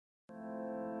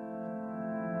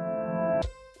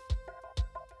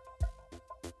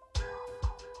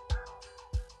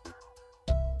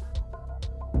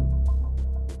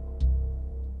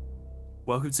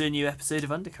Welcome to a new episode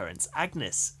of Undercurrents.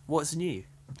 Agnes, what's new?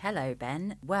 Hello,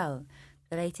 Ben. Well,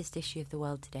 the latest issue of The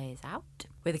World Today is out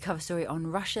with a cover story on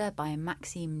Russia by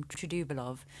Maxim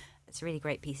Trudobalov. It's a really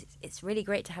great piece. It's really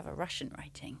great to have a Russian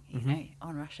writing, you know,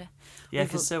 on Russia. Yeah,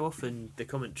 because so often the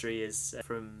commentary is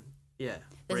from,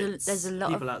 there's a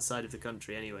lot people of outside of the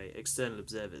country anyway, external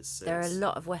observers. So there are a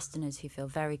lot of Westerners who feel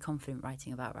very confident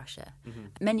writing about Russia,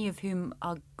 many of whom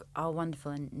are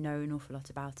wonderful and know an awful lot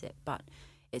about it, but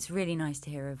it's really nice to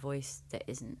hear a voice that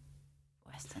isn't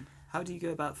Western. How do you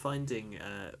go about finding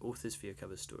authors for your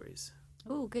cover stories?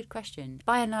 Oh, good question.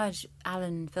 By and large,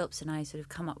 Alan Phillips and I sort of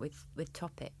come up with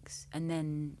topics, and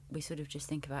then we sort of just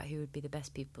think about who would be the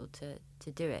best people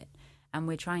to do it. And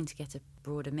we're trying to get a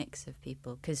broader mix of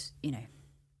people because, you know,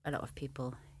 a lot of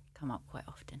people come up quite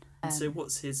often. And so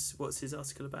what's his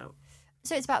article about?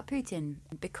 So it's about Putin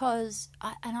because,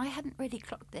 I hadn't really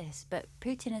clocked this, but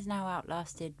Putin has now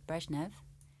outlasted Brezhnev.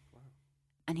 Wow.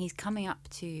 And he's coming up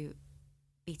to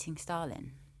beating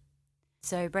Stalin.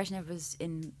 So Brezhnev was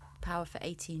in power for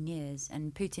 18 years,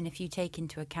 and Putin, if you take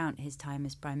into account his time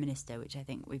as prime minister, which I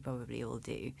think we probably all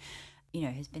do, you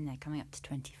know, has been there coming up to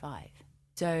 25.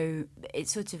 So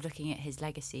it's sort of looking at his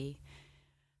legacy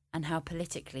and how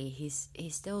politically he's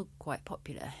still quite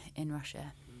popular in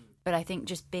Russia. But I think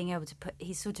just being able to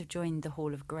he's sort of joined the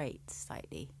Hall of Greats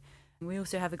slightly. And we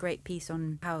also have a great piece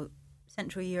on how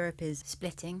Central Europe is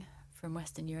splitting from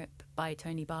Western Europe by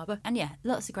Tony Barber. And yeah,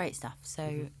 lots of great stuff.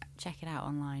 So check it out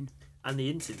online. And the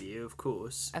interview, of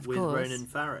course, with Ronan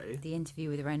Farrow. The interview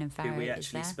with Ronan Farrow. Who we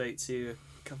actually spoke to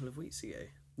a couple of weeks ago.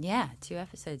 Yeah, 2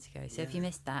 episodes ago. So if you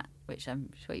missed that, which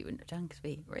I'm sure you wouldn't have done because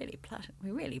we really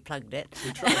plugged it.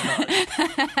 We tried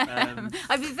hard.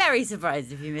 I'd be very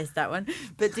surprised if you missed that one.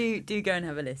 But do go and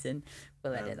have a listen.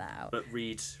 We'll edit that out. But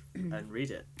read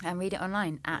it. And read it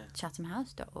online at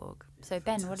chathamhouse.org. So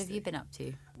Ben, Fantastic. what have you been up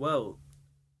to? Well,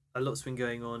 a lot's been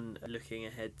going on looking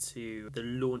ahead to the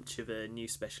launch of a new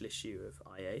special issue of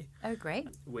IA. Oh, great.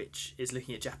 Which is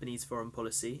looking at Japanese foreign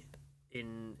policy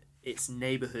in its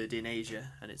neighbourhood in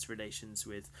Asia and its relations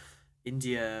with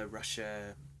India,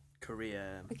 Russia,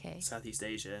 Korea, Southeast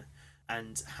Asia,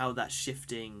 and how that's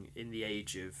shifting in the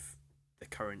age of the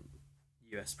current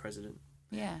US president.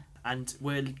 Yeah. And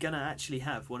we're going to actually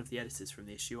have one of the editors from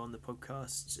the issue on the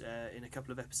podcast in a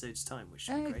couple of episodes' time, which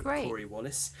is great. Corey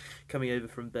Wallace, coming over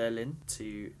from Berlin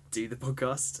to do the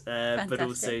podcast, but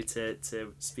also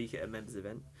to speak at a members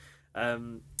event.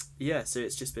 So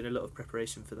it's just been a lot of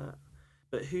preparation for that.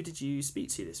 But who did you speak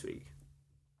to this week?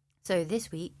 So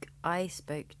this week I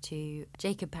spoke to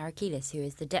Jacob Parakilas, who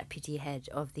is the deputy head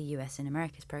of the US and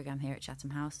Americas program here at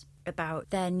Chatham House, about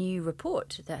their new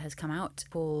report that has come out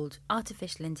called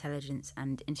Artificial Intelligence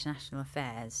and International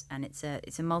Affairs, and it's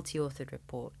a multi-authored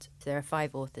report. So there are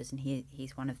 5 authors, and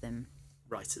he's one of them.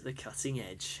 Right at the cutting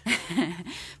edge.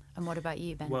 And what about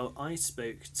you, Ben? Well, I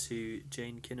spoke to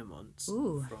Jane Kinninmont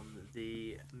from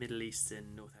the Middle East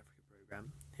and North Africa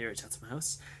program here at Chatham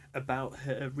House about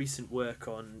her recent work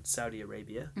on Saudi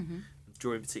Arabia,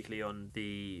 drawing particularly on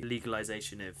the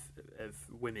legalisation of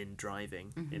women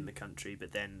driving in the country,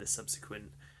 but then the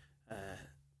subsequent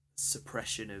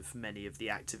suppression of many of the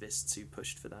activists who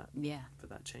pushed for that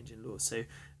change in law. So it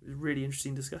was a really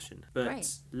interesting discussion. But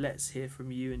let's hear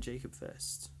from you and Jacob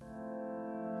first.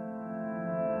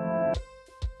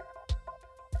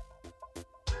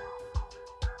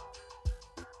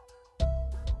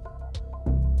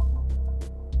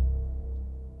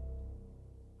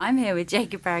 I'm here with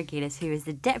Jacob Parakilas, who is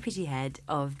the deputy head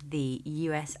of the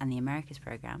US and the Americas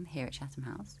program here at Chatham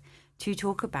House, to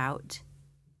talk about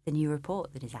the new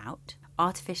report that is out,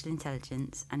 Artificial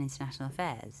Intelligence and International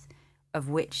Affairs, of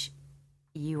which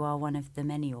you are one of the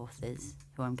many authors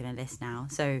who I'm going to list now.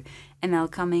 So M.L.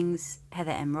 Cummings,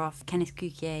 Heather M. Roth, Kenneth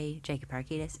Cukier, Jacob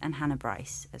Parakilas, and Hannah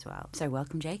Bryce as well. So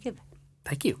welcome, Jacob.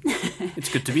 Thank you. It's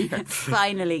good to be here.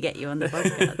 Finally get you on the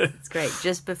podcast. It's great.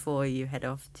 Just before you head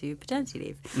off to paternity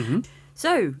leave.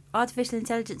 So, artificial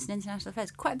intelligence and international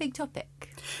affairs, quite a big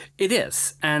topic. It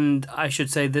is. And I should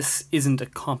say this isn't a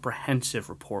comprehensive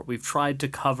report. We've tried to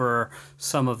cover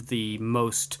some of the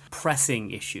most pressing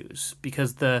issues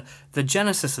because the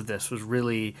genesis of this was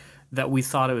really that we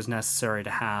thought it was necessary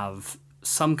to have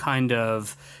some kind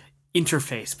of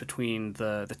interface between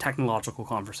the technological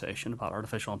conversation about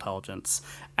artificial intelligence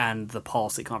and the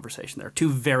policy conversation. They're 2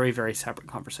 very, very separate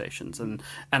conversations. And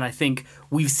I think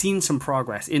we've seen some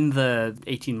progress in the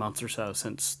 18 months or so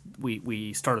since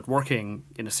we started working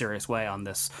in a serious way on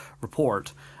this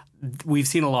report. We've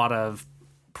seen a lot of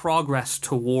progress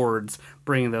towards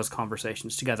bringing those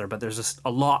conversations together, but there's a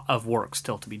lot of work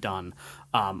still to be done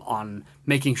on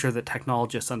making sure that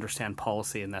technologists understand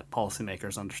policy and that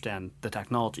policymakers understand the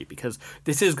technology, because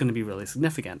this is going to be really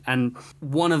significant. And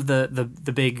one of the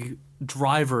big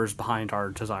drivers behind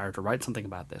our desire to write something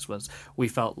about this was we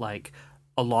felt like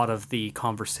a lot of the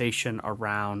conversation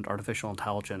around artificial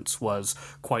intelligence was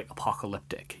quite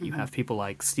apocalyptic. You have people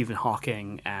like Stephen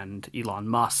Hawking and Elon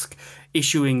Musk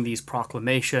issuing these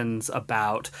proclamations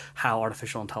about how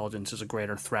artificial intelligence is a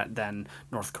greater threat than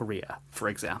North Korea, for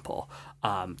example,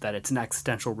 that it's an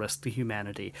existential risk to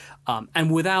humanity.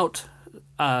 And without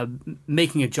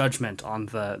making a judgment on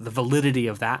the validity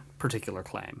of that particular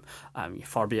claim,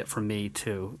 far be it from me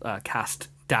to cast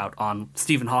doubt on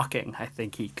Stephen Hawking. I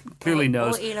think he clearly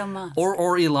knows. Or Elon Musk.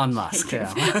 Or Elon Musk,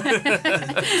 yeah.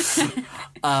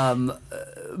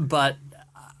 But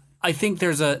I think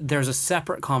there's a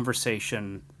separate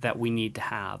conversation that we need to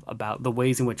have about the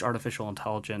ways in which artificial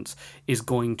intelligence is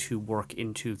going to work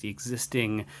into the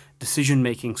existing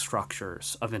decision-making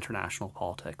structures of international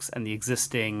politics and the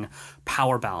existing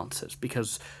power balances,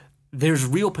 because there's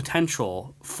real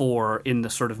potential for, in the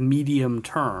sort of medium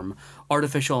term,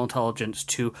 artificial intelligence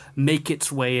to make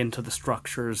its way into the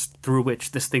structures through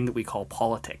which this thing that we call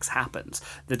politics happens,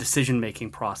 the decision-making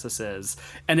processes.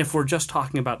 And if we're just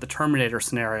talking about the Terminator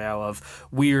scenario of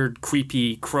weird,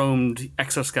 creepy, chromed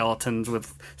exoskeletons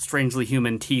with strangely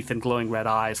human teeth and glowing red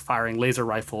eyes firing laser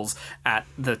rifles at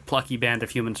the plucky band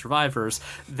of human survivors,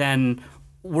 then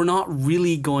we're not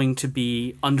really going to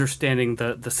be understanding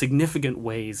the significant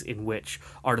ways in which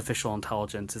artificial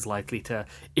intelligence is likely to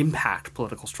impact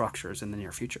political structures in the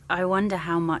near future. I wonder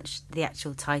how much the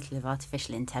actual title of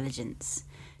artificial intelligence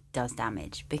does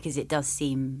damage, because it does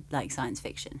seem like science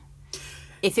fiction.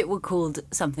 If it were called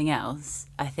something else,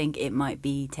 I think it might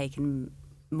be taken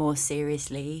more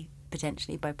seriously,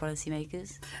 potentially, by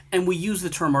policymakers. And we use the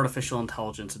term artificial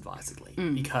intelligence advisedly,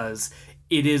 because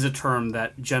it is a term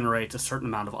that generates a certain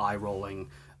amount of eye-rolling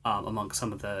among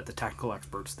some of the technical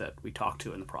experts that we talk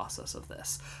to in the process of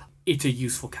this. It's a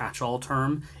useful catch-all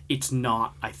term. It's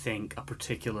not, I think, a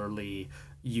particularly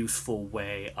useful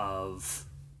way of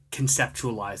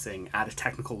conceptualizing at a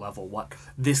technical level what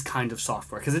this kind of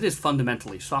software, because it is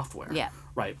fundamentally software,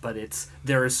 right? But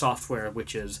there is software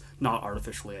which is not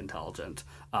artificially intelligent,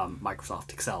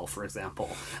 Microsoft Excel, for example,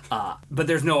 but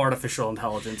there's no artificial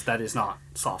intelligence that is not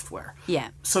software. Yeah.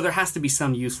 So there has to be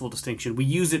some useful distinction. We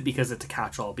use it because it's a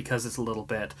catch-all, because it's a little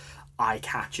bit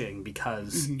eye-catching,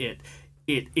 because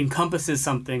it encompasses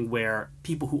something where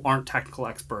people who aren't technical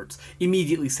experts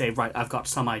immediately say, right, I've got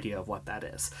some idea of what that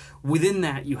is. Within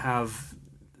that, you have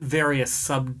various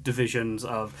subdivisions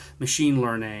of machine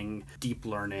learning, deep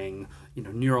learning,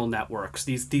 neural networks,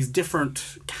 these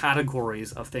different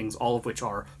categories of things, all of which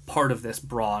are part of this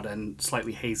broad and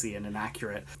slightly hazy and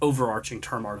inaccurate overarching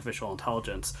term artificial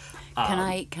intelligence. Can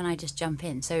I just jump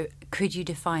in? So could you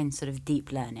define sort of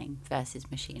deep learning versus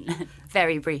machine learning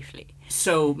very briefly?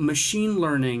 So machine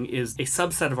learning is a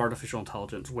subset of artificial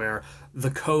intelligence where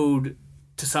the code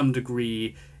to some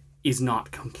degree is not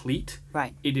complete.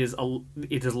 Right. It is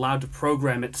allowed to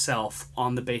program itself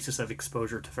on the basis of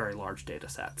exposure to very large data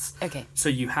sets. Okay. So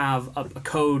you have a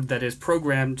code that is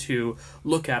programmed to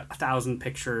look at 1,000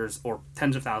 pictures or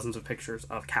tens of thousands of pictures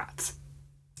of cats.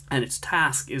 And its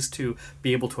task is to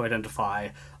be able to identify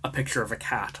a picture of a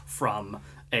cat from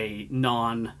a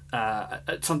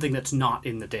something that's not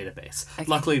in the database. Okay.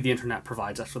 Luckily, the internet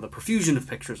provides us with a profusion of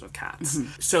pictures of cats.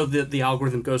 So the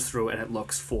algorithm goes through and it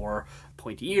looks for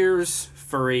pointy ears,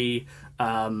 furry,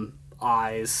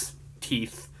 eyes,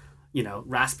 teeth,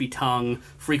 raspy tongue,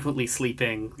 frequently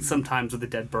sleeping, sometimes with a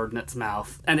dead bird in its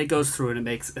mouth. And it goes through and it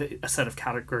makes a set of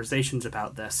categorizations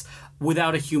about this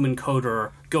without a human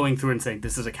coder going through and saying,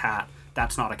 this is a cat,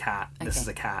 that's not a cat, this is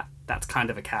a cat, that's kind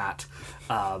of a cat,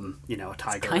 a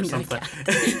tiger or something.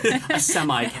 A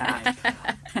semi-cat.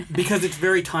 Because it's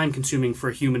very time-consuming for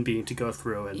a human being to go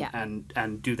through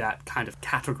and do that kind of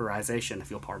categorization,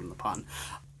 if you'll pardon the pun.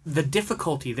 The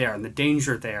difficulty there and the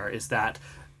danger there is that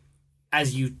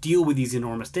as you deal with these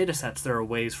enormous data sets, there are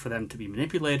ways for them to be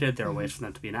manipulated, there are ways for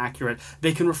them to be inaccurate.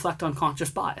 They can reflect unconscious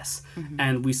bias.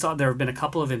 And we saw there have been a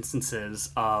couple of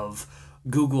instances of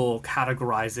Google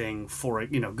categorizing for,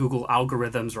 Google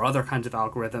algorithms or other kinds of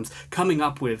algorithms coming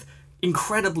up with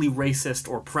incredibly racist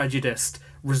or prejudiced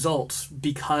results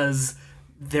because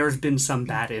there's been some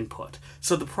bad input.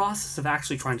 So the process of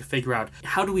actually trying to figure out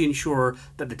how do we ensure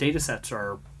that the data sets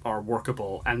are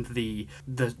workable and the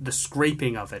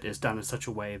scraping of it is done in such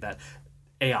a way that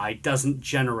AI doesn't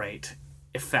generate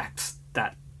effects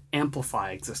that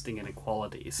amplify existing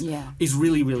inequalities is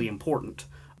really, really important.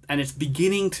 and it's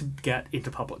beginning to get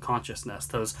into public consciousness.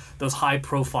 Those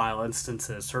high-profile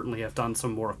instances certainly have done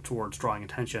some work towards drawing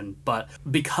attention, but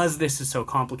because this is so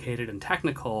complicated and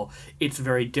technical, it's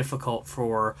very difficult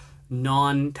for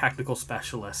non-technical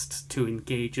specialists to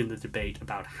engage in the debate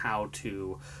about how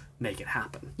to make it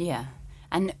happen. Yeah,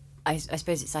 and I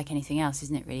suppose it's like anything else,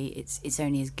 isn't it, really? It's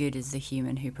only as good as the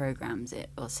human who programs it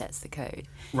or sets the code.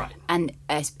 Right. And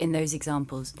in those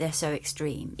examples, they're so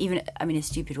extreme. Even, I mean, a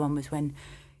stupid one was when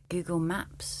Google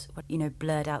Maps,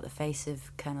 blurred out the face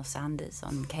of Colonel Sanders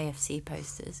on KFC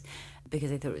posters because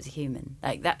they thought it was a human.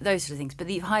 Like that, those sort of things. But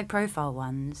the high-profile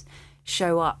ones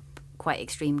show up quite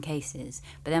extreme cases,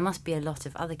 but there must be a lot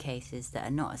of other cases that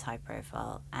are not as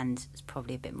high-profile and it's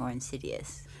probably a bit more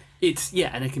insidious.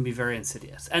 And it can be very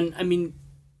insidious. And I mean,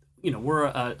 we're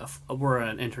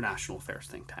an international affairs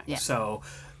think tank, so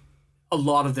a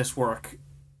lot of this work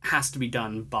has to be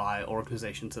done by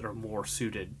organizations that are more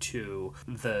suited to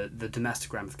the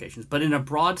domestic ramifications. But in a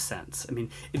broad sense, I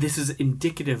mean, this is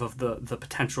indicative of the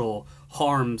potential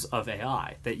harms of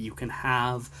AI, that you can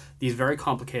have these very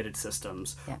complicated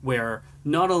systems where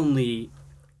not only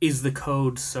is the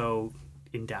code so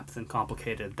in-depth and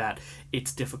complicated that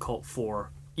it's difficult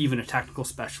for even a technical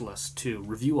specialist to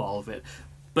review all of it,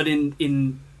 but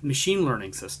in machine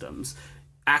learning systems,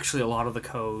 actually a lot of the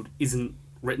code isn't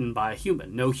written by a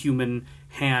human. No human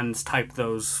hands type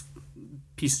those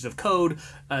pieces of code.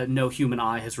 No human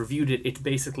eye has reviewed it. It's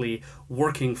basically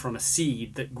working from a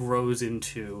seed that grows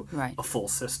into a full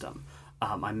system.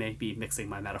 I may be mixing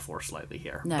my metaphor slightly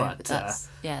here. No, but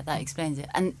that explains it.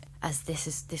 And as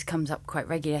this comes up quite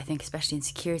regularly, I think, especially in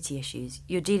security issues,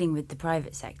 you're dealing with the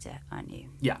private sector, aren't you?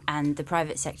 Yeah. And the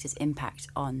private sector's impact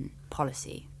on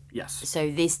policy. Yes. So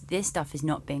this stuff is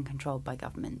not being controlled by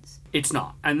governments. It's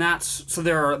not. And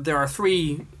there are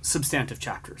three substantive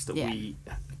chapters that we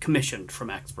commissioned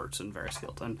from experts in various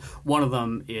fields. And one of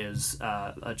them is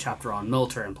a chapter on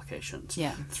military implications.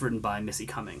 Yeah. It's written by Missy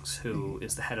Cummings, who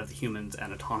is the head of the Humans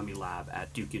and Autonomy Lab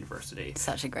at Duke University.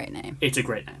 Such a great name. It's a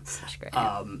great name. Such a great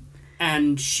name.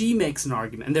 And she makes an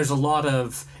argument, and there's a lot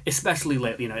of, especially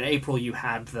lately, in April you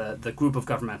had the group of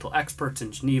governmental experts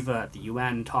in Geneva at the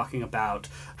UN talking about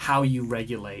how you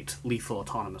regulate lethal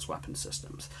autonomous weapon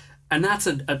systems. And that's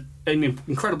an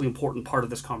incredibly important part of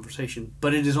this conversation,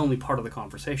 but it is only part of the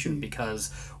conversation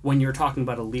because when you're talking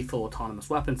about a lethal autonomous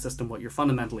weapon system, what you're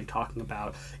fundamentally talking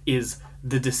about is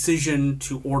the decision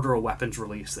to order a weapons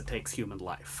release that takes human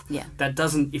life. Yeah. That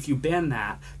doesn't, if you ban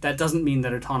that doesn't mean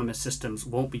that autonomous systems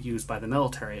won't be used by the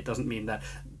military. It doesn't mean that,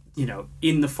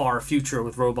 in the far future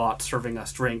with robots serving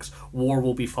us drinks, war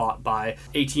will be fought by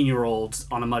 18-year-olds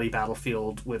on a muddy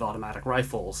battlefield with automatic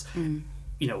rifles. In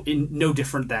no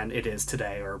different than it is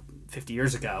today or 50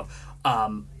 years ago.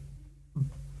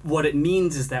 What it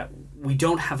means is that we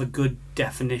don't have a good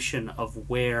definition of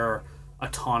where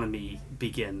autonomy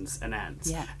begins and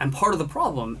ends. Yeah. And part of the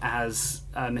problem, as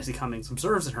Missy Cummings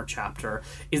observes in her chapter,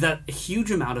 is that a huge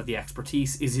amount of the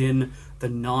expertise is in the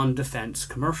non-defense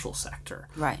commercial sector.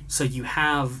 Right. So you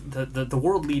have the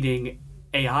world-leading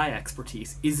AI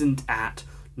expertise isn't at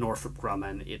Northrop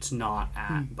Grumman, it's not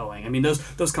at Boeing. I mean,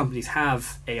 those companies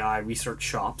have AI research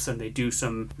shops and they do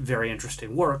some very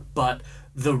interesting work, but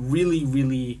the really,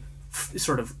 really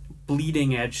sort of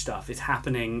bleeding edge stuff is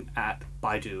happening at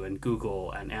Baidu and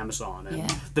Google and Amazon and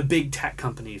the big tech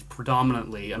companies,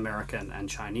 predominantly American and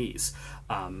Chinese.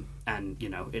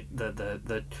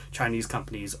 The Chinese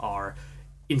companies are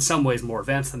in some ways more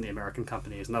advanced than the American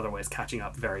companies, in other ways catching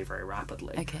up very, very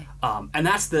rapidly. Okay. And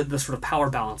that's the sort of power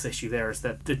balance issue there, is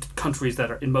that the countries that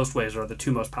are in most ways are the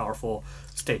two most powerful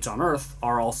states on Earth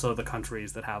are also the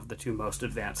countries that have the two most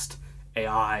advanced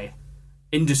AI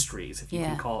industries, if you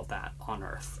can call it that, on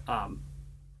Earth.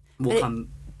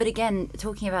 But again,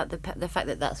 talking about the fact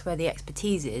that that's where the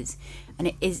expertise is,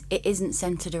 and it isn't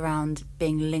centered around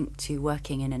being linked to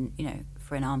working in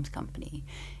for an arms company.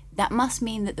 That must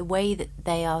mean that the way that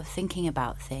they are thinking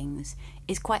about things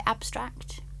is quite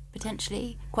abstract,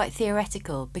 potentially, quite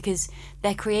theoretical, because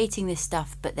they're creating this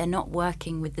stuff, but they're not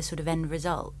working with the sort of end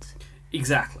result.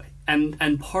 Exactly. And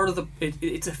part of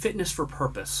it's a fitness for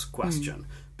purpose question,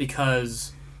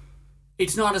 because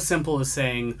it's not as simple as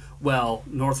saying, well,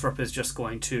 Northrop is just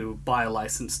going to buy a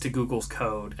license to Google's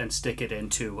code and stick it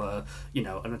into an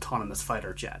autonomous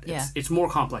fighter jet. It's more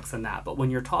complex than that. But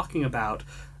when you're talking about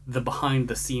the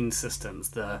behind-the-scenes systems,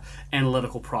 the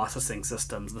analytical processing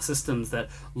systems, the systems that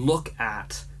look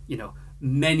at,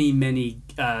 many, many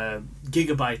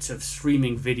gigabytes of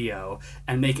streaming video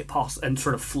and make it possible, and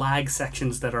sort of flag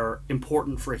sections that are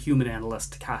important for a human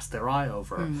analyst to cast their eye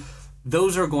over,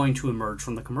 those are going to emerge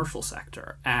from the commercial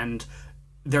sector. And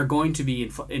they're going to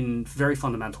be in very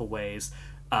fundamental ways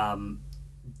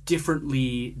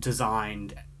differently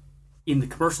designed in the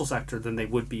commercial sector than they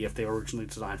would be if they were originally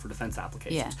designed for defense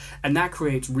applications. Yeah. And that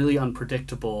creates really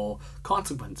unpredictable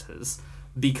consequences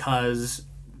because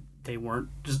they weren't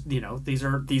just, these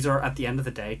are at the end of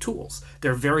the day tools.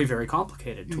 They're very, very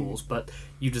complicated tools, but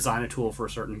you design a tool for a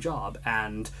certain job,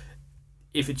 and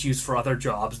if it's used for other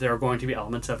jobs, there are going to be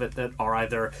elements of it that are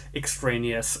either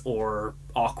extraneous or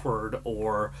awkward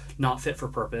or not fit for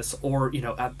purpose, or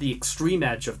at the extreme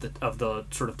edge of the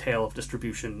sort of tail of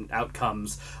distribution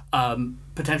outcomes,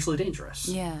 potentially dangerous.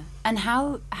 Yeah. And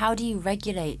how do you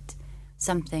regulate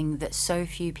something that so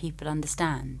few people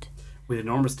understand? With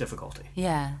enormous difficulty.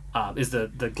 Yeah. Is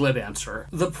the glib answer.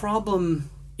 The problem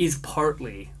is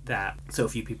partly that so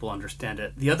few people understand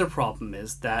it. The other problem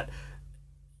is that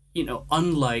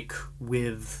unlike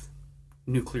with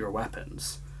nuclear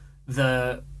weapons,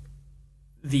 the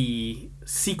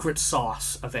secret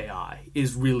sauce of AI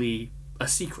is really a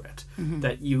secret.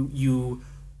 That you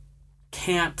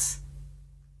can't,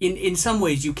 in some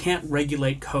ways, you can't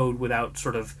regulate code without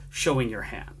sort of showing your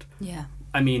hand. Yeah.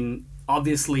 I mean,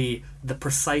 obviously, the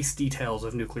precise details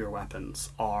of nuclear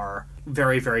weapons are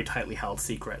very, very tightly held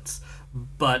secrets.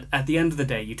 But at the end of the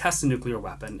day, you test a nuclear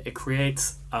weapon, it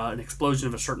creates an explosion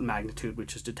of a certain magnitude,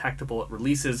 which is detectable. It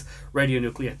releases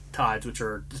radionucleotides, which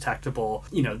are detectable.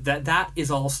 That is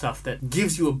all stuff that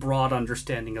gives you a broad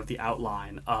understanding of the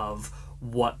outline of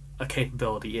what a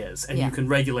capability is, and you can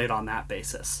regulate on that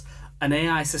basis. An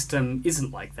AI system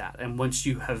isn't like that, and once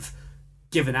you have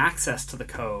given access to the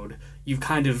code, you've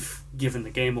kind of given the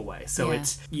game away. So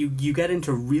it's you get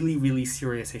into really, really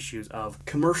serious issues of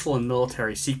commercial and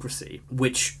military secrecy,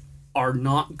 which are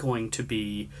not going to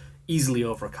be easily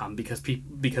overcome because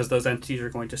those entities are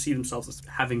going to see themselves as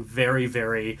having very,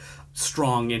 very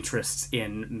strong interests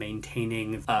in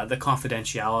maintaining the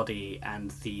confidentiality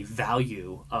and the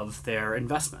value of their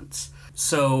investments.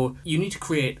 So you need to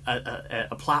create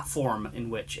a platform in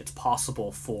which it's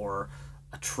possible for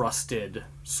a trusted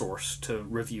source to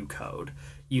review code.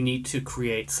 You need to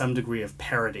create some degree of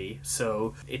parity,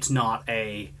 so it's not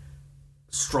a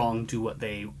strong do what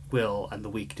they will and the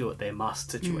weak do what they must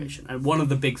situation. And one of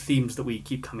the big themes that we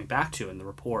keep coming back to in the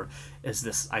report is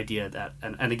this idea that,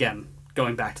 and again,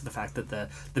 going back to the fact that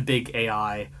the big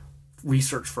AI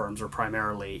research firms are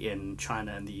primarily in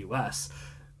China and the US,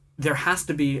 there has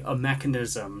to be a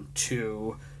mechanism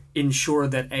to ensure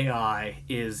that AI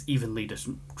is evenly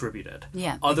distributed.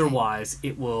 Yeah. Otherwise,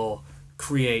 it will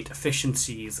create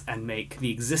efficiencies and make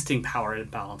the existing power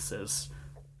imbalances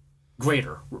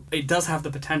greater. It does have the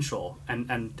potential,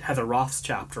 and Heather Roth's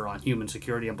chapter on human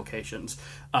security implications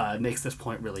makes this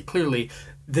point really clearly.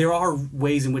 There are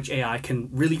ways in which AI can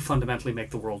really fundamentally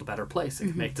make the world a better place. It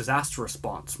can make disaster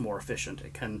response more efficient.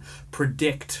 It can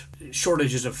predict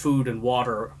shortages of food and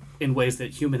water in ways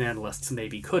that human analysts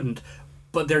maybe couldn't.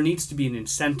 But there needs to be an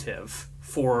incentive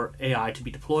for AI to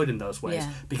be deployed in those ways,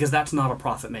 because that's not a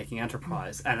profit-making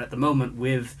enterprise. And at the moment,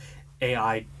 with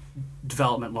AI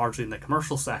development largely in the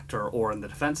commercial sector or in the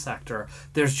defense sector,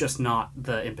 there's just not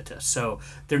the impetus. So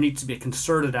there needs to be a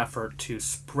concerted effort to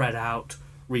spread out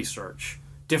research.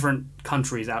 Different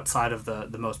countries outside of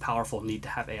the most powerful need to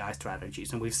have AI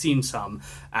strategies, and we've seen some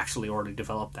actually already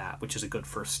develop that, which is a good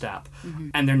first step.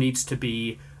 And there needs to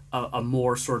be a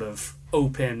more sort of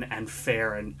open and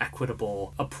fair and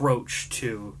equitable approach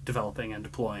to developing and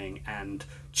deploying and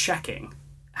checking,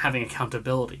 having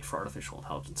accountability for artificial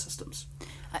intelligence systems.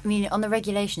 I mean, on the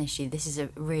regulation issue, this is a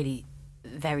really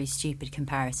very stupid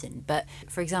comparison, but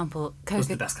for example, Those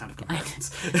are the best kind of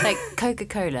comparisons. like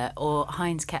Coca-Cola or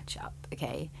Heinz ketchup,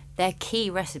 okay, their key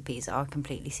recipes are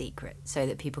completely secret so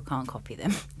that people can't copy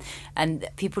them. And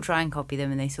people try and copy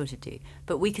them, and they sort of do.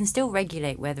 But we can still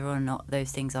regulate whether or not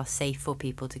those things are safe for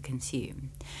people to consume.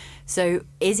 So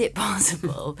is it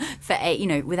possible for,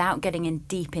 without getting in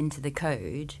deep into the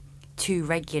code, to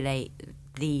regulate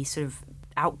the sort of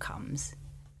outcomes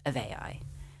of AI?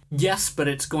 Yes, but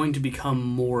it's going to become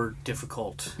more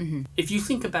difficult. If you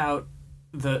think about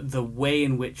the way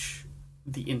in which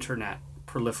the internet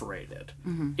proliferated,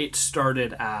 it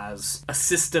started as a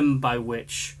system by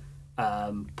which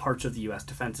parts of the U.S.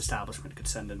 defense establishment could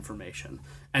send information.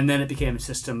 And then it became a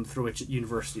system through which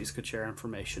universities could share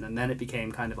information. And then it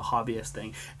became kind of a hobbyist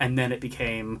thing. And then it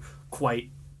became quite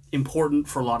important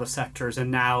for a lot of sectors.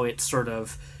 And now it's sort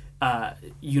of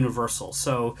universal.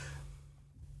 So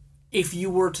if you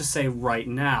were to say right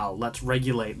now, let's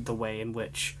regulate the way in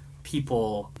which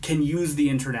people can use the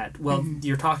internet, well,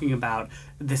 you're talking about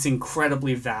this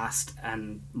incredibly vast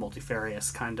and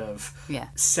multifarious kind of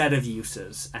set of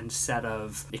uses and set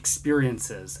of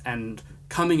experiences, and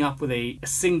coming up with a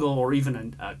single or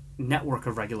even a network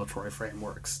of regulatory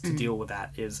frameworks to deal with that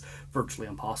is virtually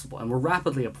impossible. And we're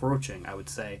rapidly approaching, I would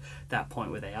say, that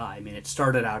point with AI. I mean, it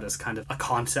started out as kind of a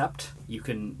concept. You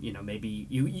can,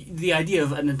 the idea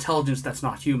of an intelligence that's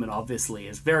not human, obviously,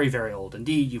 is very, very old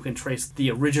indeed. You can trace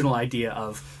the original idea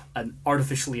of an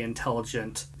artificially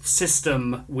intelligent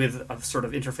system with a sort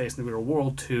of interface in the real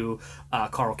world to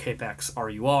Karl Capek's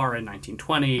RUR in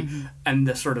 1920, and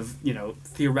the sort of,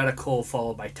 theoretical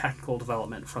followed by technical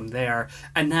development from there.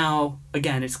 And now,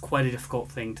 again, it's quite a difficult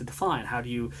thing to define. How do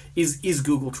you, is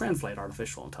Google Translate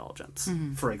artificial intelligence,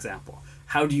 for example?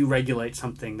 How do you regulate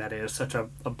something that is such a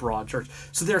broad church?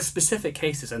 So there are specific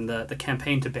cases, and the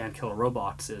campaign to ban killer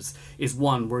robots is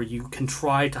one where you can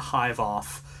try to hive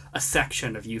off a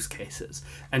section of use cases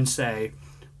and say,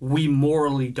 we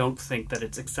morally don't think that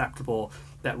it's acceptable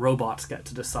that robots get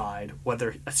to decide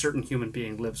whether a certain human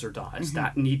being lives or dies.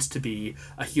 That needs to be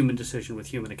a human decision with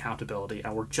human accountability,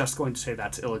 and we're just going to say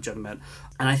that's illegitimate.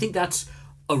 And I think that's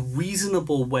a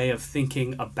reasonable way of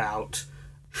thinking about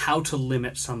how to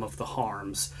limit some of the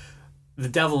harms. The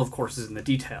devil, of course, is in the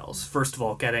details. First of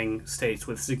all, getting states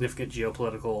with significant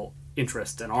geopolitical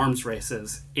interest and arms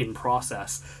races in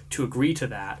process to agree to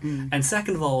that. And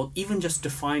second of all, even just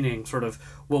defining sort of,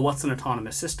 well, what's an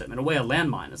autonomous system? In a way, a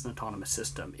landmine is an autonomous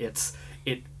system. It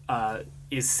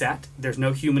is set. There's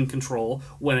no human control.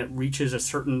 When it reaches a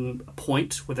certain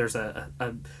point where there's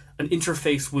an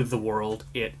interface with the world,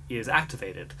 it is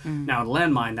activated. Now, in a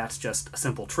landmine, that's just a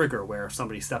simple trigger where if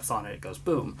somebody steps on it, it goes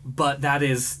boom. But that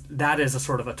is a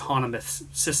sort of autonomous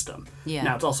system. Yeah.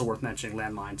 Now, it's also worth mentioning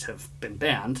landmines have been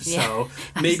banned, so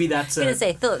maybe that's I was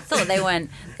going to say, thought they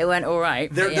weren't all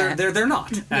right. They're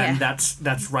not, and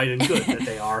that's right and good that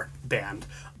they are banned.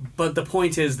 But the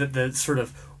point is that the sort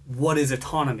of what is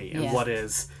autonomy and what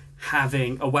is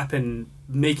having a weapon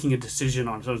making a decision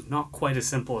on. So it's not quite as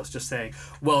simple as just saying,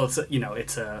 well, it's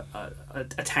a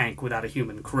tank without a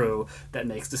human crew that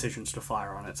makes decisions to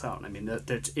fire on its own. I mean,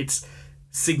 it's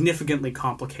significantly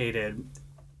complicated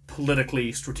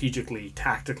politically, strategically,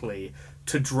 tactically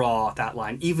to draw that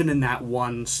line, even in that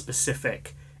one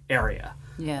specific area.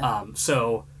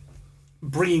 So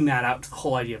bringing that out to the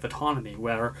whole idea of autonomy,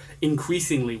 where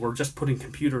increasingly we're just putting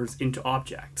computers into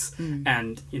objects,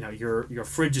 and your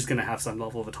fridge is going to have some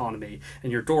level of autonomy,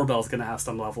 and your doorbell is going to have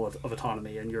some level of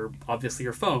autonomy, and your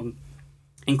phone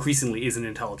increasingly is an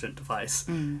intelligent device.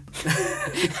 Ben's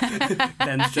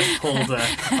just pulled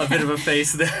a bit of a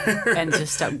face there. Ben's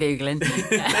just stopped Googling.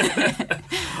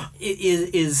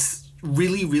 It is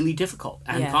really, really difficult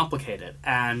and complicated,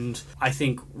 and I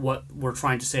think what we're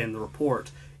trying to say in the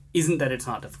report isn't that it's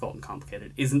not difficult and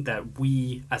complicated, isn't that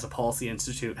we as a policy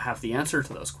institute have the answer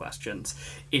to those questions.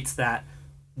 It's that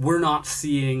we're not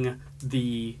seeing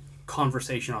the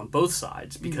conversation on both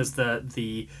sides, because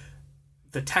the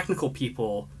technical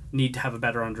people need to have a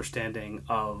better understanding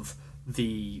of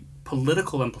the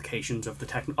political implications of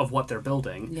of what they're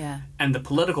building, and the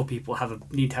political people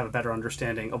need to have a better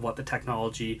understanding of what the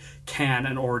technology can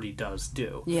and already does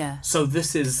do. So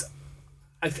this is,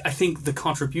 I think the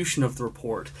contribution of the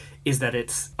report is that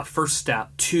it's a first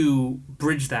step to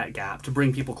bridge that gap, to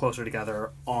bring people closer together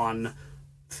on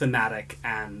thematic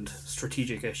and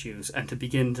strategic issues, and to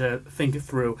begin to think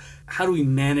through how do we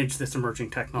manage this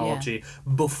emerging technology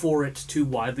before it's too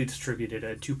widely distributed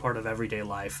and too part of everyday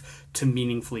life to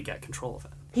meaningfully get control of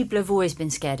it. People have always been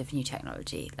scared of new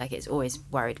technology. Like, it's always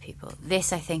worried people.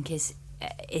 This, I think, is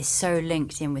so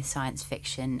linked in with science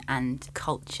fiction and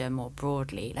culture more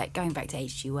broadly, like going back to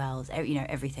H.G. Wells,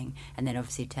 everything, and then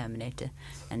obviously Terminator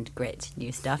and Grit,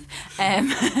 new stuff.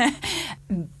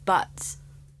 But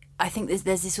I think there's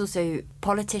this also,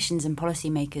 politicians and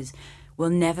policymakers will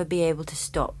never be able to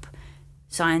stop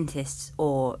scientists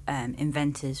or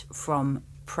inventors from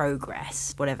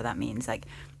progress, whatever that means. Like,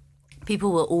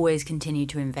 people will always continue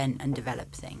to invent and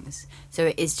develop things. So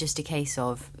it is just a case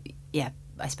of,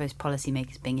 I suppose,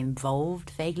 policymakers being involved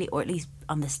vaguely, or at least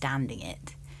understanding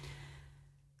it.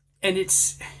 And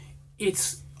it's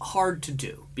hard to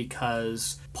do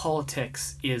because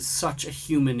politics is such a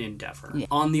human endeavor.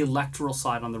 On the electoral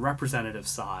side, on the representative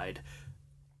side,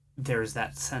 there's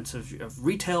that sense of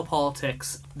retail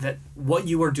politics, that what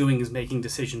you are doing is making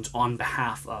decisions on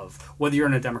behalf of, whether you're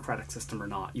in a democratic system or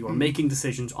not, you are making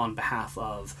decisions on behalf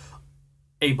of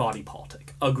a body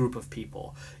politic, a group of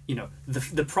people.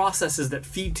 The processes that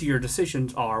feed to your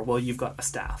decisions are, well, you've got a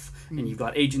staff, and you've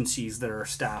got agencies that are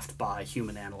staffed by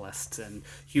human analysts and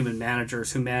human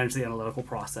managers who manage the analytical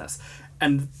process.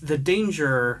 And the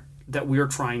danger that we're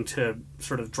trying to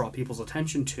sort of draw people's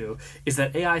attention to is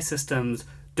that AI systems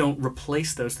don't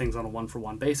replace those things on a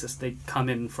one-for-one basis. They come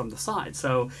in from the side.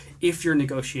 So if you're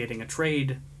negotiating a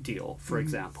trade deal, for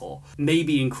example,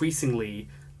 maybe increasingly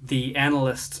the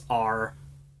analysts are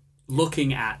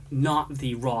looking at not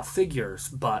the raw figures,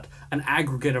 but an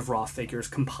aggregate of raw figures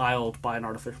compiled by an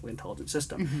artificially intelligent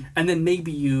system. And then maybe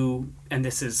you, and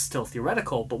this is still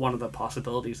theoretical, but one of the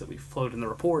possibilities that we float in the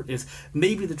report is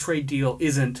maybe the trade deal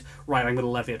isn't, right, I'm going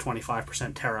to levy a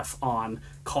 25% tariff on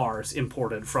cars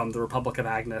imported from the Republic of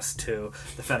Agnes to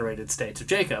the Federated States of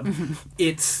Jacob.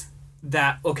 It's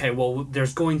that, okay, well,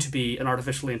 there's going to be an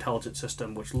artificially intelligent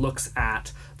system which looks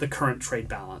at the current trade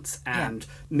balance, and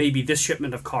maybe this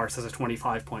shipment of cars has a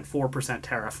 25.4%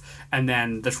 tariff, and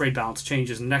then the trade balance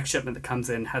changes, and the next shipment that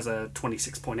comes in has a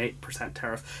 26.8%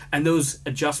 tariff, and those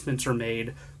adjustments are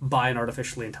made by an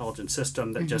artificially intelligent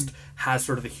system that just has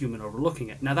sort of a human overlooking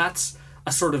it. Now, that's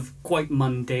a sort of quite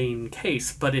mundane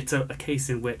case, but it's a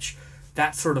case in which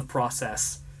that sort of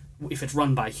process, if it's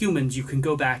run by humans, you can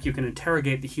go back, you can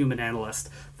interrogate the human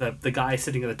analyst, the guy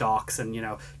sitting at the docks and,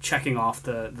 checking off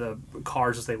the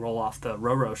cars as they roll off the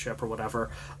ro-ro ship or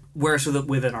whatever. Whereas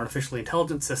with an artificially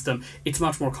intelligent system, it's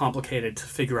much more complicated to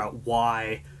figure out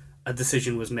why a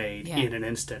decision was made in an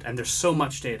instant. And there's so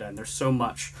much data and there's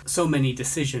so many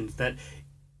decisions that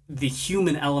the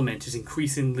human element is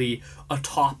increasingly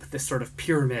atop this sort of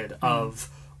pyramid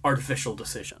of artificial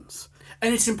decisions.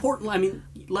 And it's important, I mean,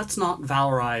 let's not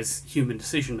valorize human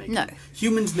decision making. No.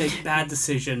 Humans make bad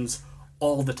decisions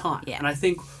all the time. Yeah. And I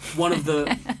think one of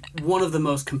the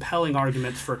most compelling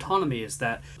arguments for autonomy is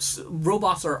that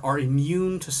robots are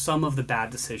immune to some of the bad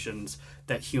decisions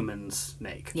that humans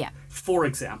make. Yeah. For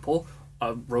example,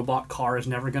 a robot car is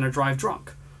never going to drive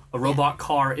drunk. A robot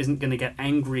car isn't going to get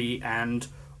angry and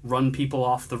run people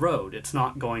off the road. It's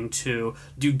not going to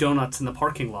do donuts in the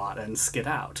parking lot and skid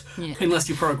out, unless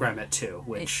you program it to,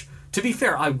 which, to be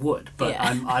fair, I would, but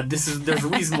there's a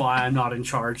reason why I'm not in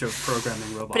charge of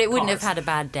programming robot But it wouldn't cars. have had a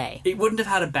bad day. It wouldn't have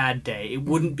had a bad day. It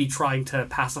wouldn't be trying to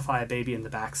pacify a baby in the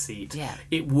back seat. Yeah.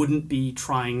 It wouldn't be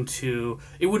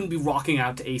rocking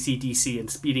out to AC/DC and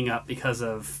speeding up because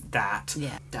of that.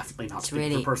 Yeah. Definitely not It's speaking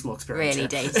really, from personal experience. really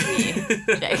dating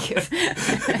you,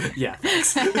 Jacob. Yeah,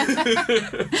 thanks.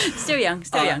 Still young.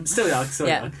 Still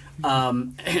young.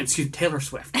 Excuse me, Taylor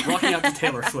Swift. Rocking out to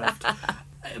Taylor Swift.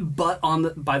 But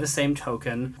by the same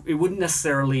token, it wouldn't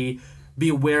necessarily be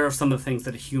aware of some of the things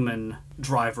that a human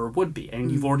driver would be.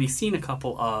 And you've already seen a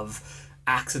couple of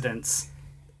accidents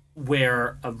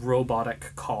where a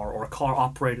robotic car or a car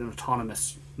operated in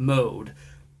autonomous mode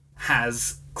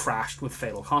has crashed with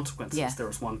fatal consequences. Yeah. There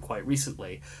was one quite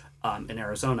recently in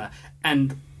Arizona.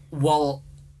 And while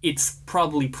it's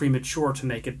probably premature to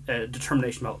make a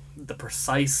determination about the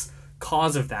precise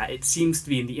cause of that, it seems to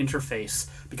be in the interface,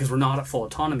 because we're not at full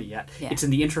autonomy yet. It's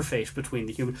in the interface between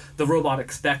the human. The robot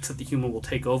expects that the human will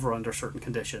take over under certain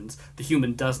conditions. The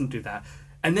human doesn't do that.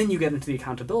 And then you get into the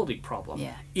accountability problem.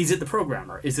 Is it the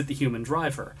programmer? Is it the human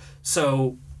driver?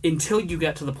 So until you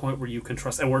get to the point where you can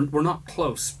trust, and we're not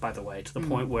close, by the way, to the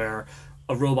point where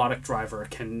a robotic driver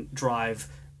can drive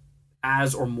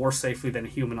as or more safely than a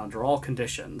human under all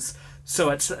conditions.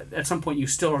 So at some point you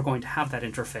still are going to have that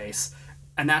interface,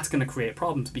 and that's going to create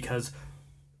problems, because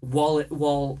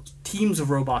while teams of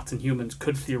robots and humans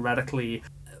could theoretically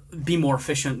be more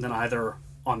efficient than either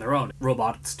on their own,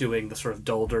 robots doing the sort of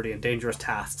dull, dirty, and dangerous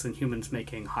tasks and humans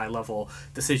making high-level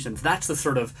decisions, that's the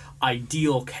sort of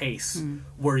ideal case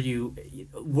where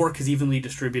work is evenly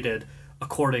distributed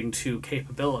according to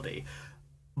capability.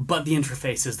 But the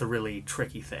interface is the really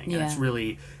tricky thing. And it's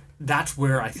really, that's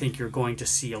where I think you're going to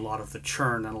see a lot of the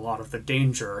churn and a lot of the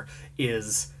danger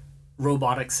is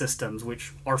robotic systems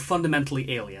which are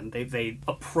fundamentally alien. They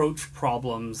approach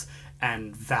problems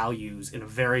and values in a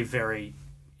very, very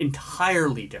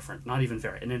entirely different, not even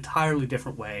very, an entirely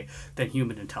different way than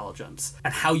human intelligence.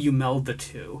 And how you meld the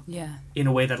two in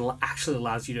a way that actually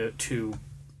allows you to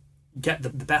get the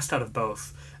best out of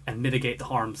both and mitigate the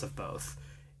harms of both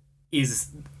is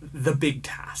the big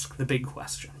task, the big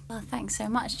question. Well, thanks so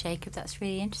much, Jacob. That's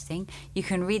really interesting. You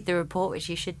can read the report, which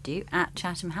you should do, at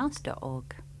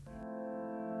chathamhouse.org.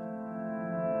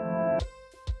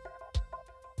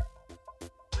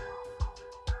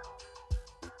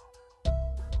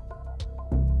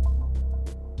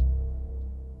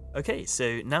 Okay,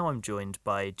 so now I'm joined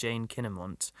by Jane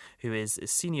Kinninmont, who is a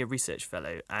Senior Research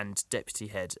Fellow and Deputy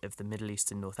Head of the Middle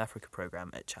East and North Africa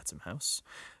Programme at Chatham House.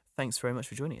 Thanks very much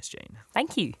for joining us, Jane.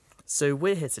 Thank you. So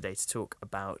we're here today to talk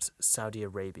about Saudi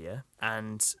Arabia,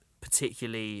 and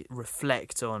particularly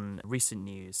reflect on recent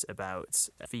news about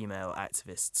female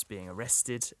activists being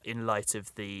arrested in light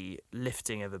of the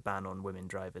lifting of a ban on women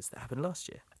drivers that happened last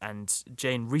year. And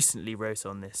Jane recently wrote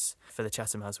on this for the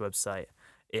Chatham House website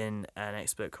in an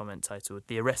expert comment titled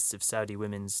 "The Arrests of Saudi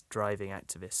Women's Driving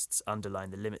Activists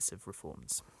Underline the Limits of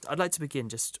Reforms." I'd like to begin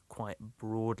just quite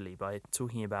broadly by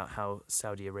talking about how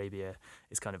Saudi Arabia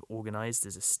is kind of organised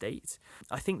as a state.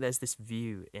 I think there's this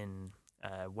view in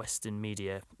Western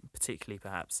media, particularly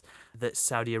perhaps, that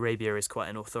Saudi Arabia is quite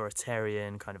an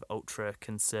authoritarian, kind of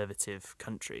ultra-conservative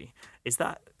country. Is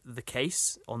that the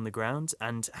case on the ground?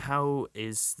 And how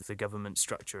is the government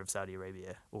structure of Saudi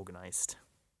Arabia organised?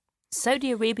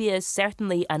 Saudi Arabia is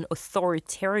certainly an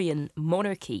authoritarian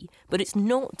monarchy, but it's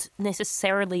not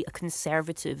necessarily a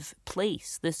conservative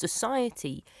place. The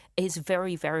society is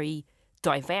very, very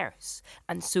diverse.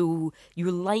 And so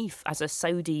your life as a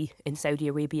Saudi in Saudi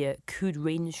Arabia could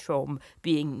range from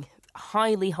being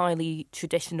highly, highly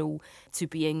traditional to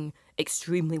being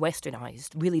extremely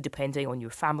westernised, really depending on your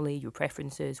family, your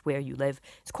preferences, where you live.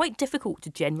 It's quite difficult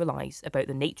to generalise about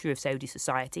the nature of Saudi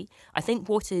society. I think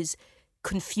what is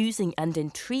confusing and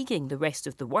intriguing the rest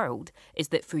of the world is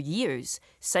that for years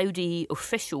Saudi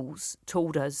officials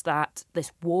told us that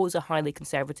this was a highly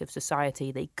conservative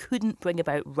society. They couldn't bring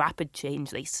about rapid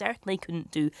change. They certainly couldn't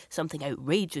do something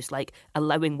outrageous like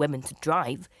allowing women to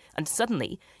drive. And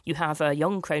suddenly you have a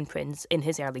young crown prince in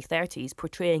his early 30s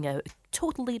portraying a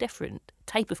totally different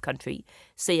type of country,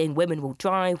 saying women will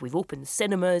drive, we've opened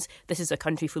cinemas, this is a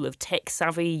country full of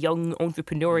tech-savvy, young,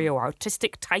 entrepreneurial,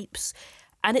 artistic types.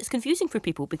 And it's confusing for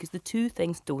people because the two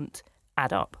things don't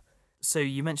add up. So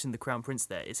you mentioned the Crown Prince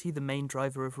there. Is he the main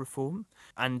driver of reform?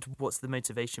 And what's the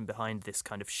motivation behind this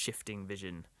kind of shifting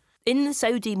vision? In the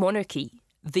Saudi monarchy,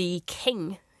 the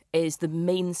king is the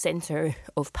main centre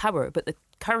of power, but the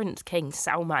current king,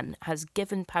 Salman, has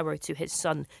given power to his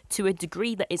son to a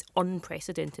degree that is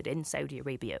unprecedented in Saudi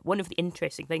Arabia. One of the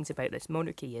interesting things about this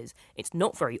monarchy is it's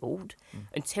not very old.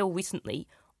 Until recently,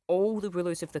 all the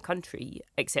rulers of the country,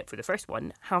 except for the first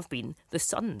one, have been the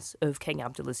sons of King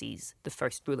Abdulaziz, the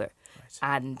first ruler. Right.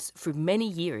 And for many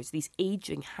years, these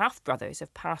ageing half-brothers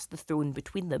have passed the throne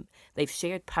between them. They've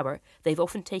shared power. They've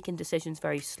often taken decisions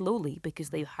very slowly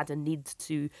because they've had a need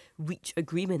to reach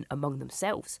agreement among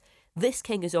themselves. This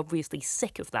king is obviously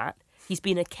sick of that. He's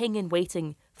been a king in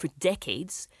waiting for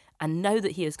decades, and now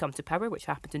that he has come to power, which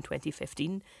happened in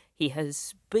 2015, he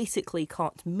has basically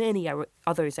cut many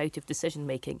others out of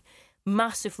decision-making,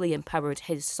 massively empowered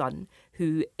his son,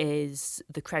 who is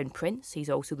the Crown Prince. He's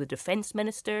also the Defence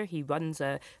Minister. He runs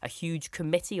a huge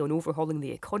committee on overhauling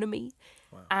the economy.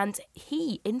 Wow. And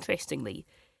he, interestingly,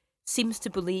 seems to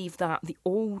believe that the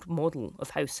old model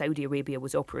of how Saudi Arabia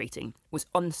was operating was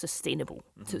unsustainable.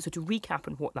 Mm-hmm. So to recap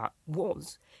on what that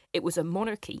was, it was a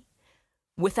monarchy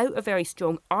without a very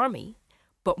strong army,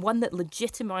 but one that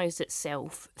legitimised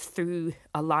itself through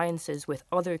alliances with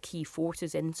other key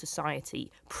forces in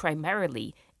society,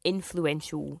 primarily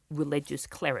influential religious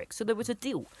clerics. So there was a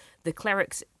deal. The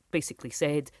clerics basically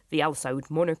said the Al Saud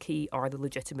monarchy are the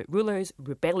legitimate rulers.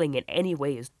 Rebelling in any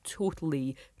way is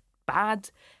totally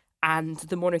bad. And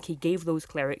the monarchy gave those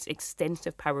clerics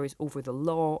extensive powers over the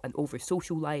law and over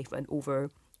social life and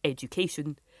over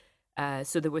education.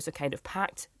 So there was a kind of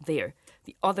pact there.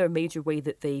 The other major way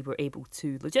that they were able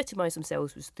to legitimise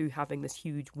themselves was through having this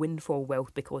huge windfall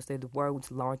wealth because they're the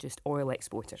world's largest oil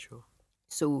exporter. Sure.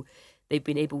 So they've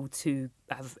been able to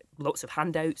have lots of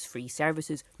handouts, free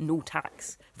services, no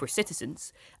tax for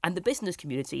citizens. And the business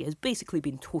community has basically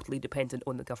been totally dependent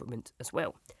on the government as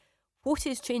well. What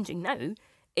is changing now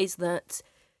is that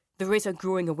there is a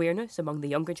growing awareness among the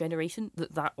younger generation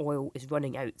that that oil is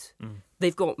running out.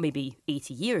 They've got maybe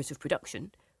 80 years of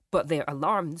production, but they're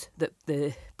alarmed that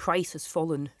the price has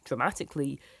fallen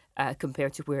dramatically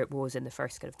compared to where it was in the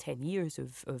first kind of 10 years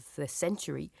of this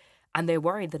century. And they're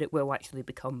worried that it will actually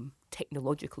become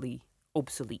technologically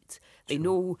obsolete. They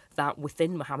know that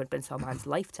within Mohammed bin Salman's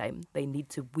lifetime, they need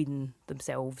to wean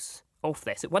themselves off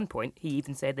this. At one point, he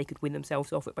even said they could win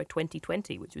themselves off it by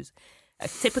 2020, which was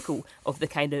typical of the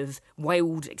kind of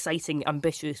wild, exciting,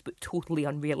 ambitious, but totally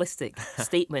unrealistic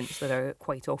statements that are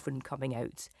quite often coming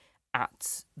out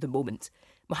at the moment.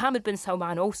 Mohammed bin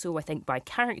Salman also, I think, by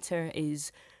character,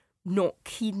 is not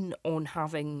keen on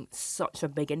having such a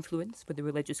big influence with the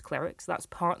religious clerics. That's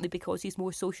partly because he's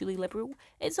more socially liberal.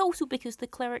 It's also because the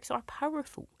clerics are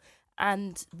powerful.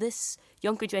 And this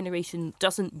younger generation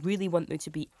doesn't really want there to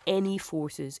be any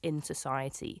forces in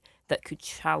society that could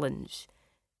challenge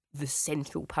the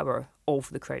central power of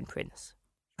the Crown Prince.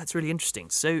 That's really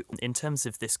interesting. So in terms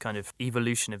of this kind of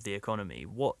evolution of the economy,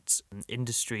 what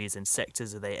industries and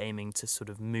sectors are they aiming to sort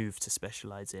of move to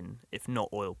specialise in, if not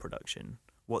oil production?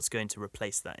 What's going to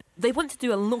replace that? They want to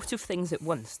do a lot of things at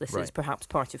once. This is perhaps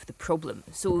part of the problem.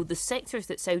 So the sectors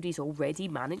that Saudis already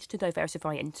managed to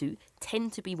diversify into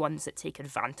tend to be ones that take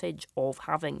advantage of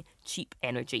having cheap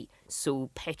energy.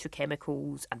 So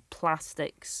petrochemicals and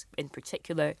plastics in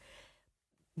particular.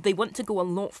 They want to go a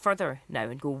lot further now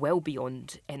and go well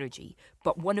beyond energy.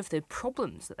 But one of the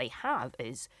problems that they have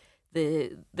is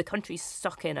the country's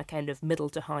stuck in a kind of middle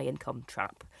to high income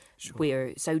trap, where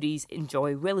Saudis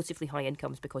enjoy relatively high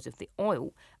incomes because of the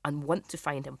oil and want to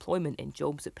find employment in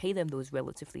jobs that pay them those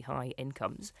relatively high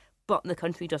incomes. But the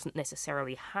country doesn't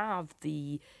necessarily have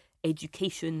the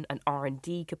education and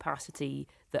R&D capacity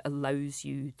that allows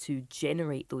you to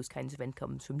generate those kinds of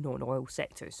incomes from non-oil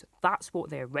sectors. That's what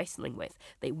they're wrestling with.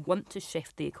 They want to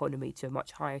shift the economy to a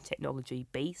much higher technology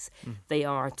base. They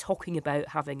are talking about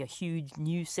having a huge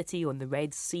new city on the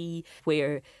Red Sea,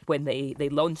 where when they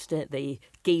launched it, they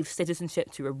gave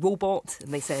citizenship to a robot,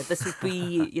 and they said this would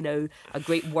be, a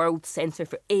great world centre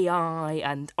for AI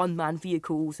and unmanned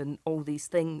vehicles and all these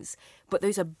things. But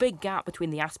there's a big gap between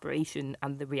the aspiration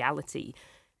and the reality.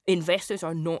 Investors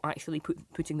are not actually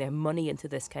putting their money into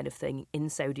this kind of thing in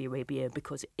Saudi Arabia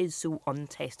because it is so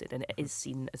untested and it is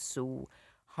seen as so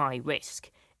high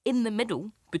risk. In the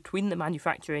middle, between the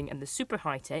manufacturing and the super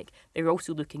high tech, they're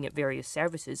also looking at various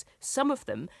services, some of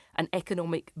them an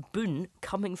economic boon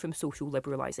coming from social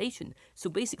liberalisation.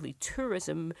 So basically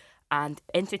tourism and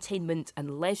entertainment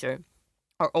and leisure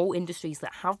are all industries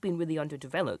that have been really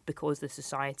underdeveloped because the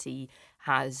society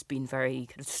has been very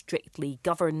kind of strictly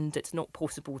governed. It's not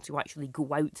possible to actually go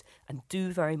out and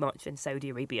do very much in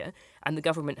Saudi Arabia. And the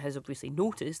government has obviously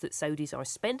noticed that Saudis are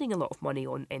spending a lot of money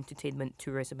on entertainment,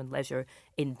 tourism and leisure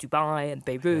in Dubai and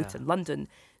Beirut and London.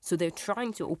 So they're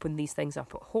trying to open these things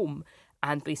up at home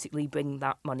and basically bring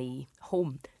that money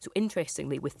home. So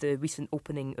interestingly, with the recent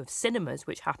opening of cinemas,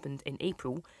 which happened in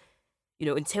April,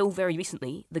 until very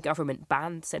recently, the government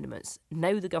banned cinemas.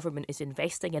 Now the government is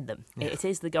investing in them. Yeah. It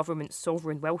is the government's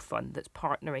sovereign wealth fund that's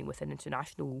partnering with an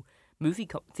international movie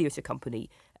theatre company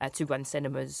to run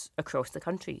cinemas across the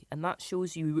country. And that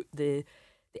shows you the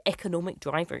economic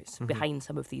drivers behind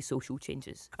some of these social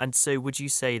changes. And so would you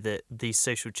say that these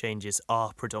social changes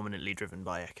are predominantly driven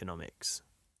by economics?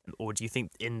 Or do you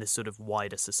think in the sort of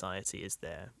wider society is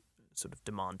there sort of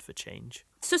demand for change?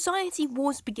 Society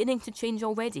was beginning to change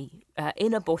already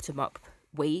in a bottom-up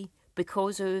way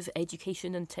because of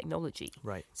education and technology.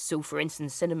 Right. So, for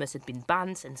instance, cinemas had been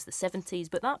banned since the 70s,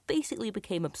 but that basically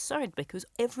became absurd because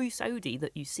every Saudi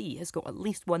that you see has got at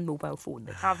least one mobile phone.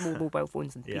 They have more mobile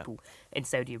phones than people in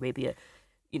Saudi Arabia.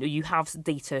 You have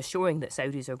data showing that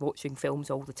Saudis are watching films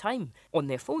all the time on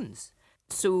their phones.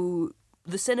 So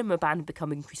the cinema ban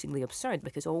become increasingly absurd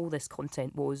because all this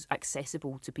content was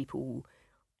accessible to people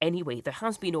anyway. There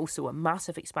has been also a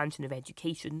massive expansion of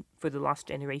education for the last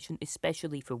generation,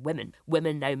 especially for women.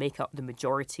 Women now make up the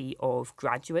majority of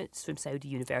graduates from Saudi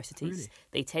universities. Really?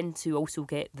 They tend to also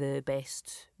get the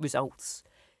best results.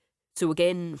 So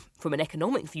again, from an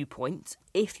economic viewpoint,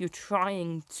 if you're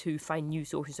trying to find new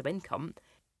sources of income,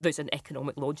 there's an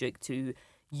economic logic to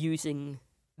using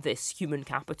this human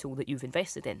capital that you've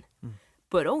invested in.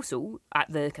 But also, at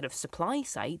the kind of supply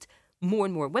side, more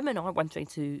and more women are wanting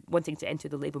to enter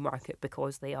the labour market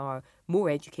because they are more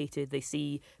educated. They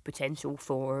see potential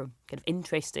for kind of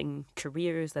interesting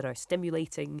careers that are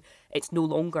stimulating. It's no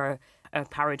longer a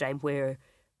paradigm where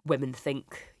women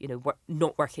think,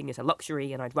 not working is a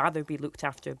luxury and I'd rather be looked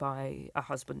after by a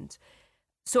husband.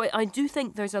 So I do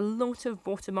think there's a lot of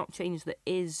bottom-up change that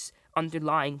is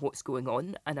underlying what's going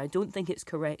on, and I don't think it's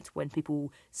correct when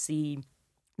people see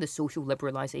the social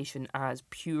liberalisation as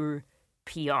pure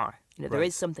PR. There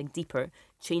is something deeper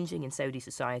changing in Saudi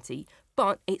society,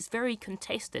 but it's very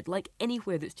contested. Like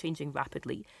anywhere that's changing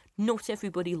rapidly, not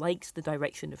everybody likes the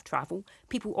direction of travel.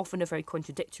 People often have very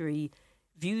contradictory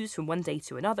views from one day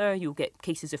to another. You'll get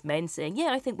cases of men saying,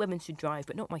 I think women should drive,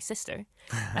 but not my sister.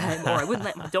 Or I wouldn't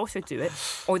let my daughter do it.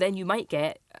 Or then you might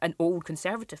get an old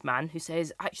conservative man who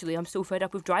says, actually, I'm so fed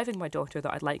up with driving my daughter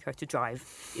that I'd like her to drive.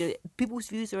 People's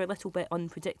views are a little bit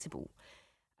unpredictable.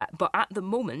 But at the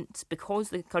moment, because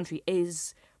the country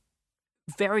is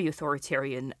very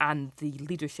authoritarian and the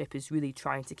leadership is really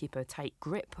trying to keep a tight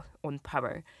grip on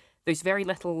power, there's very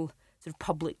little sort of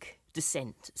public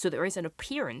dissent. So there is an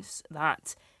appearance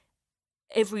that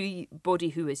everybody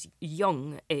who is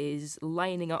young is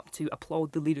lining up to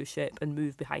applaud the leadership and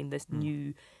move behind this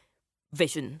new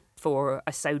vision for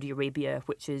a Saudi Arabia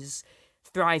which is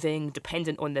thriving,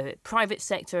 dependent on the private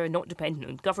sector, not dependent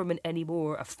on government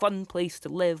anymore, a fun place to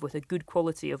live with a good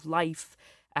quality of life,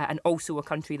 and also a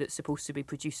country that's supposed to be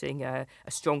producing a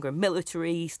stronger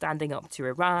military, standing up to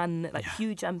Iran,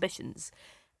 huge ambitions.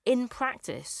 In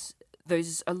practice,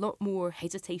 there's a lot more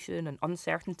hesitation and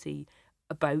uncertainty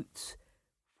about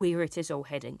where it is all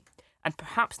heading. And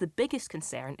perhaps the biggest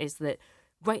concern is that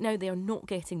right now they are not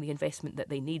getting the investment that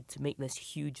they need to make this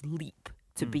huge leap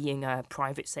to being a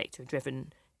private sector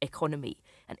driven economy.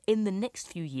 And in the next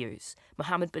few years,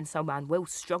 Mohammed bin Salman will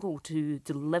struggle to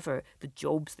deliver the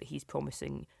jobs that he's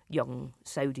promising young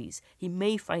Saudis. He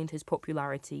may find his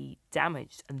popularity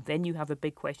damaged, and then you have a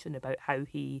big question about how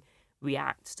he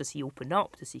reacts. Does he open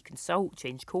up? Does he consult,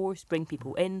 change course, bring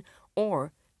people in,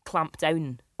 or clamp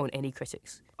down on any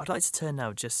critics? I'd like to turn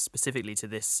now just specifically to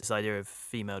this idea of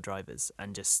female drivers,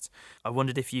 and I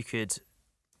wondered if you could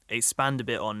expand a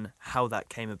bit on how that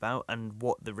came about and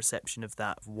what the reception of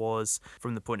that was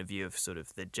from the point of view of sort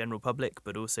of the general public,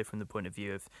 but also from the point of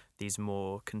view of these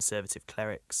more conservative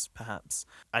clerics, perhaps,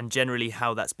 and generally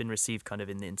how that's been received kind of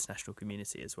in the international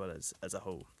community as well as a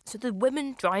whole. So the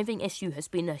women driving issue has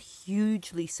been a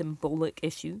hugely symbolic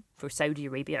issue for Saudi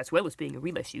Arabia, as well as being a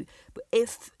real issue. But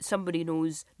if somebody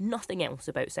knows nothing else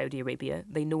about Saudi Arabia,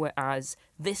 they know it as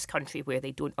this country where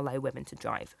they don't allow women to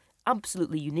drive.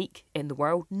 Absolutely unique in the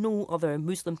world. No other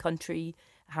Muslim country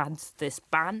had this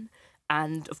ban.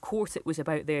 And of course it was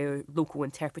about their local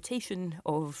interpretation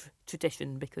of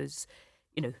tradition because,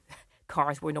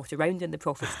 cars were not around in the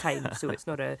Prophet's time. So it's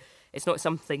not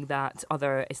something that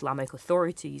other Islamic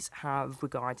authorities have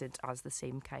regarded as the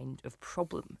same kind of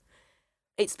problem.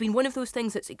 It's been one of those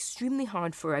things that's extremely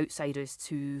hard for outsiders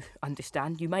to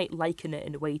understand. You might liken it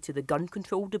in a way to the gun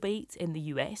control debate in the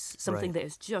US, something that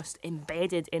is just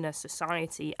embedded in a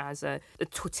society as a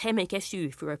totemic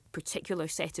issue for a particular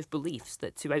set of beliefs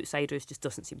that to outsiders just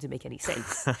doesn't seem to make any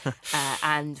sense.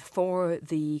 And for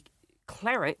the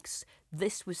clerics,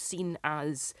 this was seen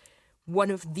as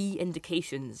one of the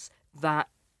indications that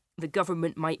the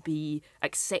government might be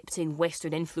accepting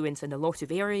Western influence in a lot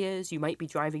of areas. You might be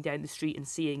driving down the street and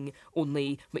seeing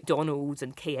only McDonald's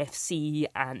and KFC,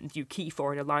 and you key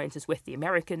foreign alliances with the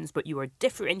Americans, but you are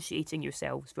differentiating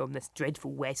yourselves from this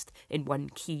dreadful West in one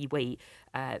key way,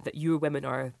 that your women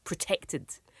are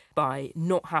protected by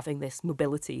not having this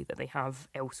mobility that they have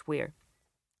elsewhere.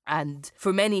 And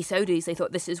for many Saudis, they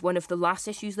thought this is one of the last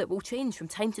issues that will change. From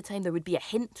time to time, there would be a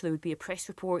hint, there would be a press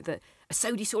report that a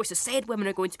Saudi source has said women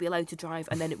are going to be allowed to drive,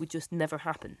 and then it would just never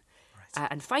happen. Right.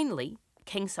 And finally,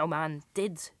 King Salman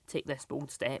did take this bold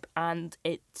step, and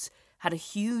it had a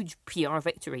huge PR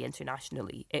victory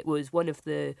internationally. It was one of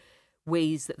the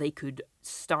ways that they could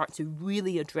start to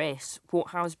really address what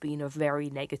has been a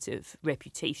very negative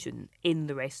reputation in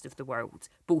the rest of the world,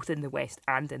 both in the West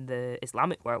and in the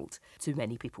Islamic world, to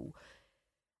many people.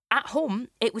 At home,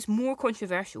 it was more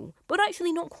controversial, but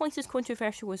actually not quite as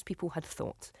controversial as people had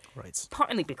thought. Right.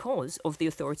 Partly because of the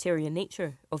authoritarian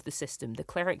nature of the system. The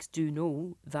clerics do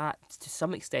know that, to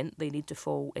some extent, they need to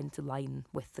fall into line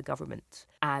with the government,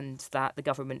 and that the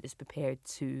government is prepared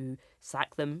to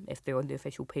sack them if they're on the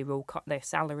official payroll, cut their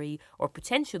salary, or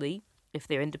potentially, if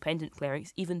they're independent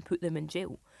clerics, even put them in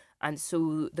jail. And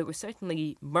so there were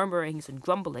certainly murmurings and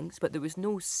grumblings, but there was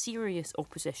no serious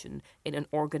opposition in an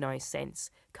organised sense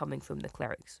coming from the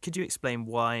clerics. Could you explain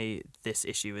why this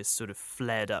issue is sort of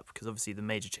flared up? Because obviously the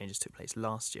major changes took place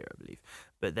last year, I believe.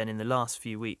 But then in the last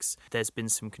few weeks, there's been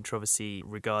some controversy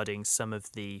regarding some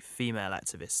of the female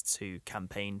activists who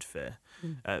campaigned for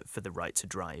the right to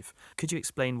drive. Could you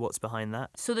explain what's behind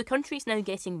that? So the country's now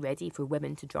getting ready for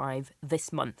women to drive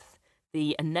this month.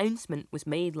 The announcement was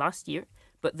made last year,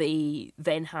 but they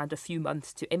then had a few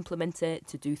months to implement it,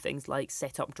 to do things like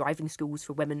set up driving schools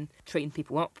for women, train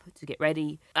people up to get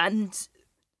ready. And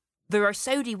there are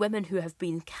Saudi women who have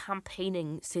been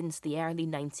campaigning since the early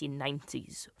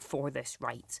 1990s for this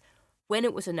right. When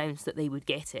it was announced that they would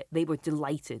get it, they were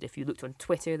delighted. If you looked on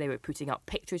Twitter, they were putting up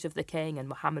pictures of the king and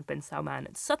Mohammed bin Salman,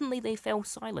 and suddenly they fell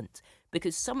silent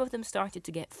because some of them started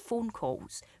to get phone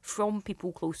calls from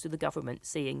people close to the government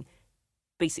saying,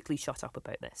 basically shut up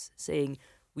about this, saying,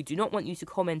 we do not want you to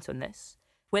comment on this.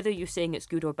 Whether you're saying it's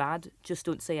good or bad, just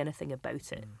don't say anything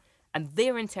about it. And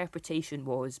their interpretation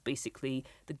was basically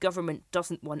the government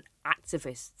doesn't want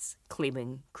activists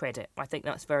claiming credit. I think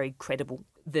that's very credible.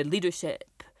 The leadership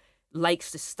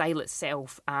likes to style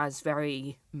itself as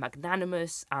very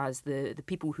magnanimous, as the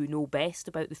people who know best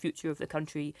about the future of the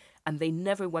country, and they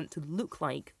never want to look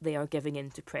like they are giving in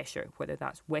to pressure, whether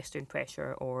that's Western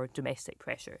pressure or domestic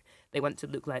pressure. They want to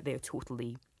look like they're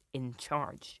totally in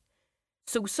charge.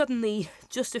 So suddenly,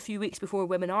 just a few weeks before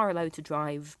women are allowed to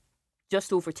drive,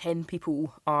 just over 10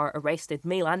 people are arrested,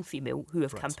 male and female, who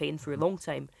have campaigned for a long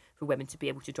time for women to be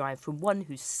able to drive, from one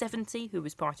who's 70, who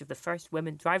was part of the first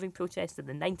women driving protest in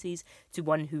the 90s, to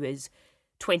one who is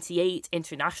 28,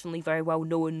 internationally very well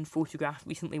known, photographed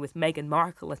recently with Meghan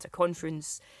Markle at a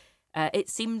conference. It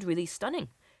seemed really stunning.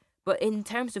 But in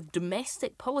terms of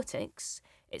domestic politics,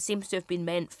 it seems to have been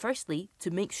meant, firstly,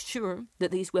 to make sure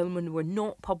that these women were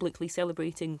not publicly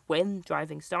celebrating when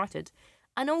driving started,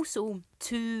 and also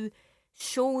to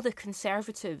show the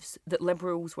Conservatives that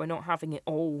Liberals were not having it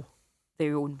all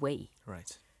their own way.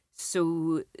 Right.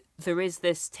 So there is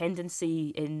this tendency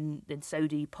in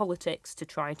Saudi politics to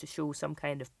try to show some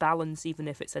kind of balance, even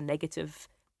if it's a negative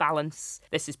balance.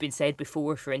 This has been said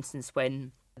before, for instance,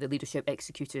 when the leadership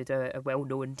executed a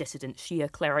well-known dissident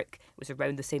Shia cleric. It was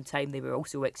around the same time they were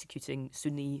also executing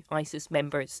Sunni ISIS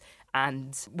members.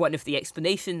 And one of the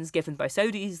explanations given by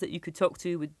Saudis that you could talk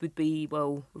to would be,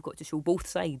 well, we've got to show both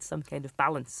sides some kind of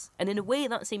balance. And in a way,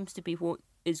 that seems to be what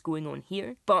is going on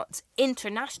here. But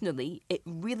internationally, it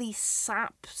really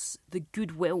saps the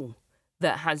goodwill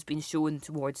that has been shown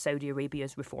towards Saudi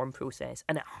Arabia's reform process.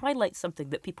 And it highlights something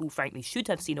that people, frankly, should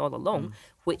have seen all along,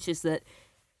 which is that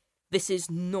this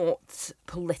is not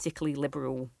politically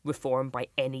liberal reform by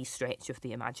any stretch of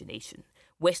the imagination.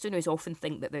 Westerners often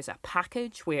think that there's a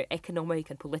package where economic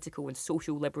and political and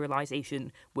social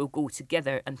liberalisation will go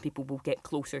together and people will get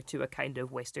closer to a kind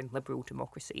of Western liberal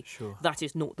democracy. Sure. That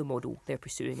is not the model they're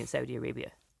pursuing in Saudi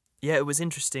Arabia. Yeah, it was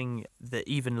interesting that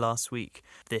even last week,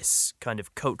 this kind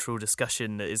of cultural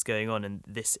discussion that is going on and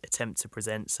this attempt to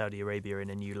present Saudi Arabia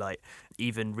in a new light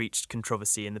even reached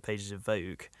controversy in the pages of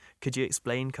Vogue. Could you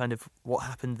explain kind of what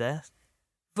happened there?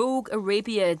 Vogue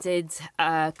Arabia did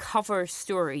a cover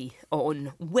story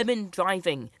on women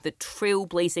driving, the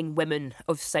trailblazing women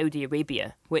of Saudi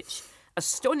Arabia, which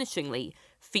astonishingly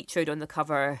featured on the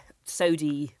cover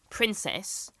Saudi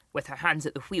princess with her hands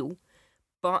at the wheel,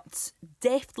 but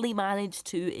deftly managed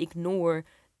to ignore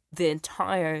the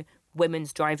entire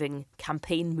women's driving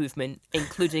campaign movement,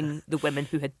 including the women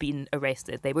who had been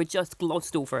arrested. They were just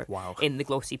glossed over in the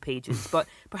glossy pages. But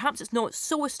perhaps it's not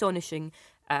so astonishing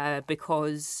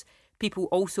because people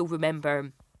also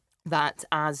remember that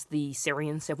as the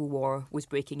Syrian civil war was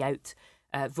breaking out,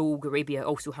 Vogue Arabia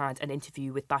also had an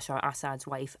interview with Bashar Assad's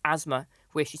wife, Asma,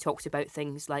 where she talked about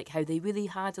things like how they really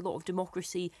had a lot of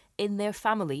democracy in their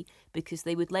family because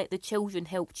they would let the children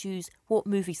help choose what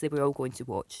movies they were all going to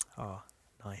watch. Oh,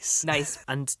 nice. Nice.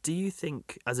 And do you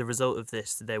think, as a result of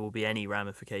this, there will be any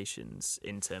ramifications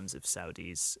in terms of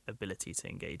Saudi's ability to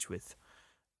engage with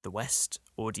the West?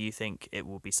 Or do you think it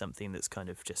will be something that's kind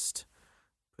of just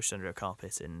pushed under a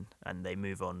carpet and they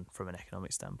move on from an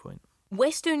economic standpoint?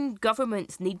 Western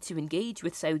governments need to engage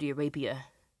with Saudi Arabia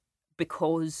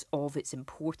because of its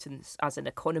importance as an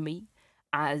economy,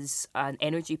 as an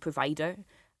energy provider,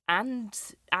 and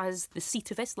as the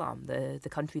seat of Islam, the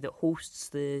country that hosts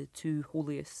the two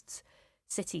holiest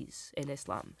cities in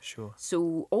Islam. Sure.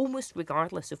 So almost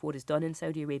regardless of what is done in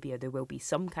Saudi Arabia, there will be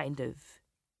some kind of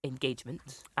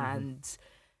engagement. And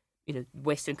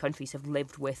Western countries have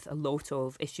lived with a lot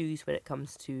of issues when it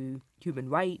comes to human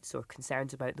rights or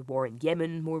concerns about the war in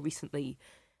Yemen more recently.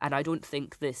 And I don't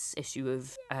think this issue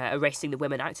of arresting the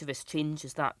women activists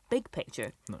changes that big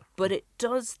picture. No. But it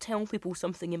does tell people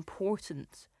something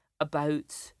important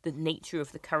about the nature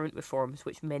of the current reforms,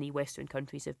 which many Western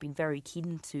countries have been very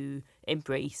keen to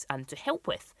embrace and to help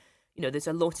with. There's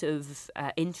a lot of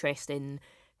interest in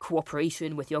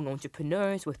cooperation with young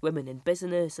entrepreneurs, with women in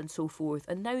business and so forth.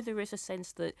 And now there is a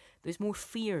sense that there's more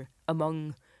fear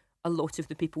among a lot of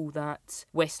the people that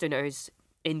Westerners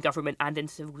in government and in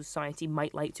civil society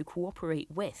might like to cooperate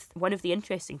with. One of the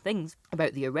interesting things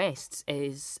about the arrests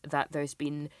is that there's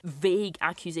been vague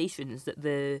accusations that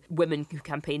the women who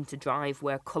campaigned to drive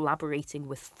were collaborating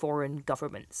with foreign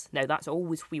governments. Now, that's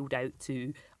always wheeled out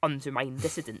to undermine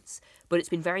dissidents, but it's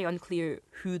been very unclear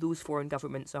who those foreign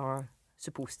governments are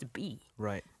supposed to be.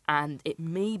 Right. And it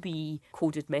may be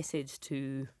coded message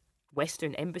to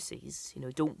Western embassies,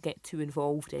 don't get too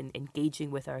involved in engaging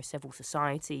with our civil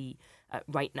society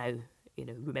right now.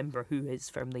 Remember who is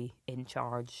firmly in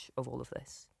charge of all of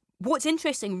this. What's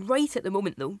interesting right at the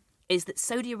moment, though, is that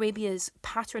Saudi Arabia's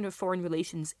pattern of foreign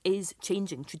relations is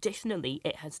changing. Traditionally,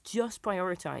 it has just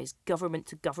prioritised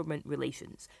government-to-government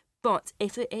relations. But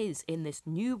if it is in this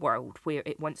new world where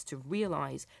it wants to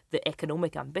realise the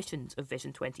economic ambitions of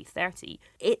Vision 2030,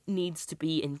 it needs to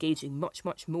be engaging much,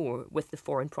 much more with the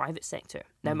foreign private sector.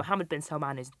 Now, Mohammed bin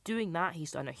Salman is doing that. He's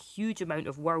done a huge amount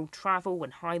of world travel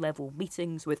and high-level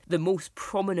meetings with the most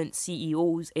prominent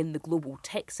CEOs in the global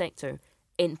tech sector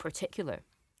in particular.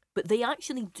 But they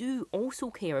actually do also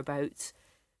care about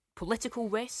political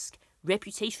risk,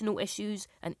 reputational issues,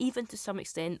 and even to some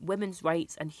extent women's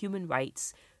rights and human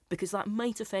rights, because that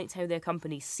might affect how their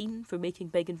company's seen for making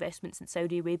big investments in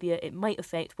Saudi Arabia. It might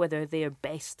affect whether their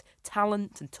best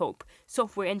talent and top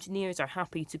software engineers are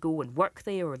happy to go and work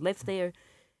there or live there.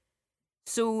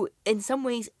 So, in some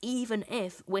ways, even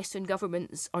if Western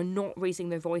governments are not raising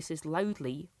their voices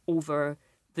loudly over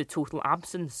the total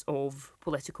absence of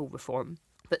political reform,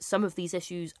 that some of these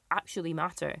issues actually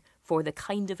matter for the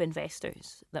kind of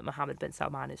investors that Mohammed bin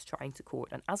Salman is trying to court.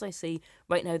 And as I say,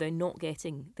 right now they're not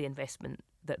getting the investment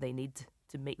that they need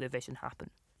to make their vision happen.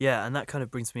 Yeah, and that kind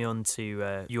of brings me on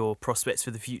to your prospects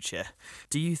for the future.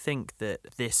 Do you think that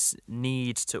this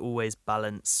need to always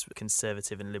balance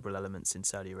conservative and liberal elements in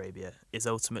Saudi Arabia is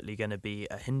ultimately going to be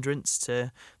a hindrance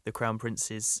to the Crown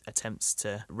Prince's attempts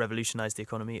to revolutionise the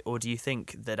economy? Or do you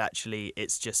think that actually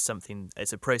it's just something,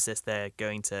 it's a process they're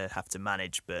going to have to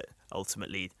manage, but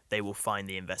ultimately they will find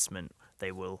the investment,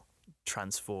 they will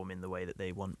transform in the way that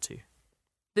they want to?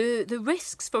 The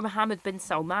risks for Mohammed bin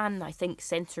Salman, I think,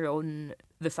 centre on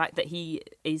the fact that he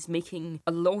is making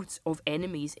a lot of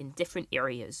enemies in different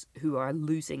areas who are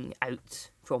losing out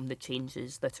from the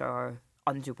changes that are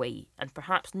underway. And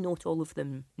perhaps not all of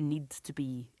them need to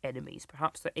be enemies.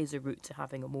 Perhaps there is a route to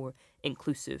having a more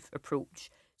inclusive approach.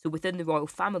 So within the royal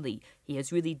family, he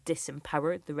has really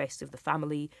disempowered the rest of the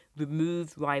family,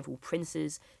 removed rival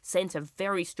princes, sent a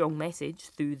very strong message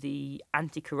through the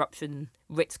anti-corruption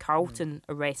Ritz-Carlton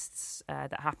arrests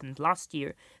that happened last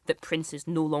year that princes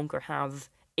no longer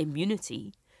have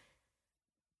immunity.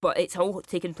 But it's all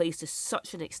taken place to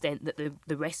such an extent that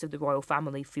the rest of the royal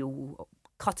family feel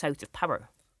cut out of power,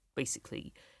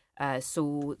 basically.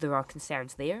 So there are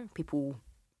concerns there. People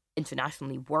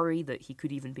internationally worry that he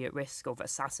could even be at risk of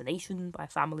assassination by a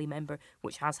family member,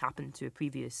 which has happened to a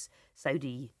previous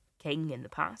Saudi king in the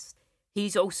past.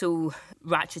 He's also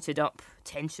ratcheted up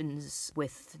tensions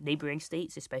with neighbouring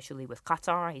states, especially with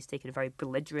Qatar. He's taken a very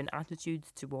belligerent attitude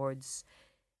towards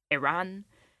Iran.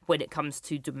 When it comes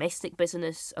to domestic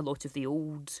business, a lot of the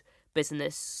old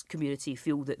business community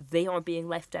feel that they are being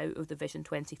left out of the Vision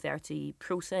 2030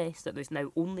 process, that there's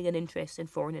now only an interest in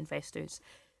foreign investors.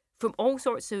 From all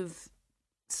sorts of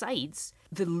sides,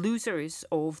 the losers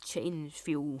of change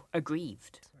feel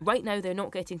aggrieved. Right now, they're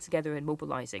not getting together and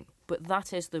mobilising, but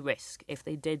that is the risk if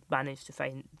they did manage to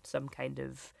find some kind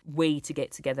of way to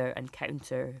get together and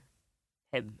counter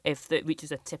him. If it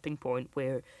reaches a tipping point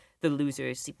where the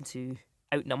losers seem to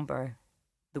outnumber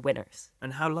the winners.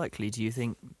 And how likely do you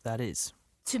think that is?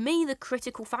 To me, the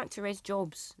critical factor is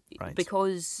jobs. Right.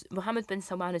 Because Mohammed bin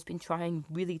Salman has been trying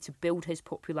really to build his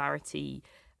popularity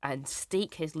and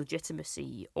stake his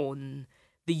legitimacy on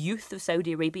the youth of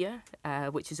Saudi Arabia,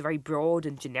 which is a very broad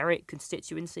and generic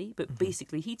constituency. But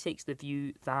basically, he takes the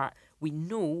view that we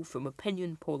know from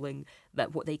opinion polling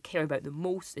that what they care about the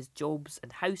most is jobs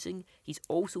and housing. He's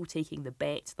also taking the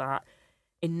bet that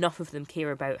enough of them care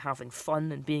about having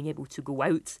fun and being able to go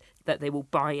out that they will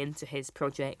buy into his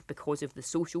project because of the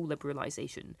social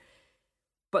liberalisation.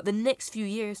 But the next few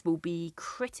years will be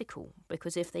critical,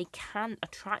 because if they can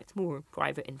attract more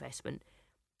private investment,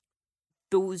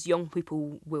 those young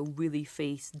people will really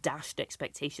face dashed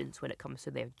expectations when it comes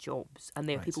to their jobs. And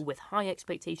they're people with high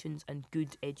expectations and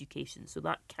good education. So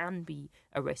that can be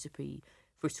a recipe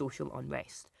for social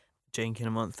unrest. Jane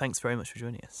Kinninmont, thanks very much for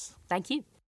joining us. Thank you.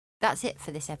 That's it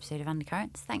for this episode of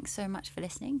Undercurrents. Thanks so much for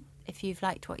listening. If you've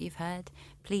liked what you've heard,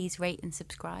 please rate and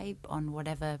subscribe on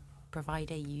whatever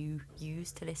provider you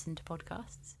use to listen to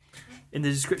podcasts. In the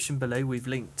description below, we've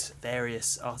linked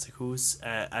various articles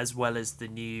as well as the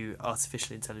new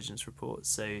artificial intelligence report,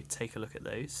 so take a look at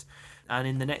those. And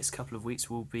in the next couple of weeks,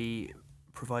 we'll be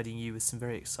providing you with some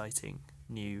very exciting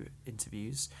new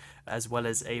interviews, as well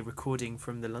as a recording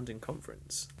from the London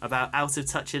conference about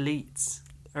out-of-touch elites.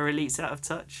 Are elites out of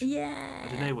touch? Yeah. I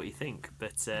don't know what you think,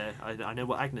 but I know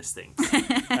what Agnes thinks.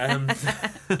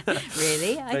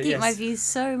 Really? I keep my views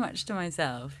so much to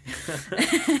myself.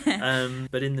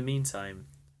 But in the meantime,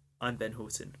 I'm Ben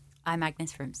Horton. I'm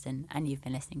Agnes Frimston, and you've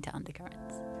been listening to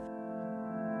Undercurrents.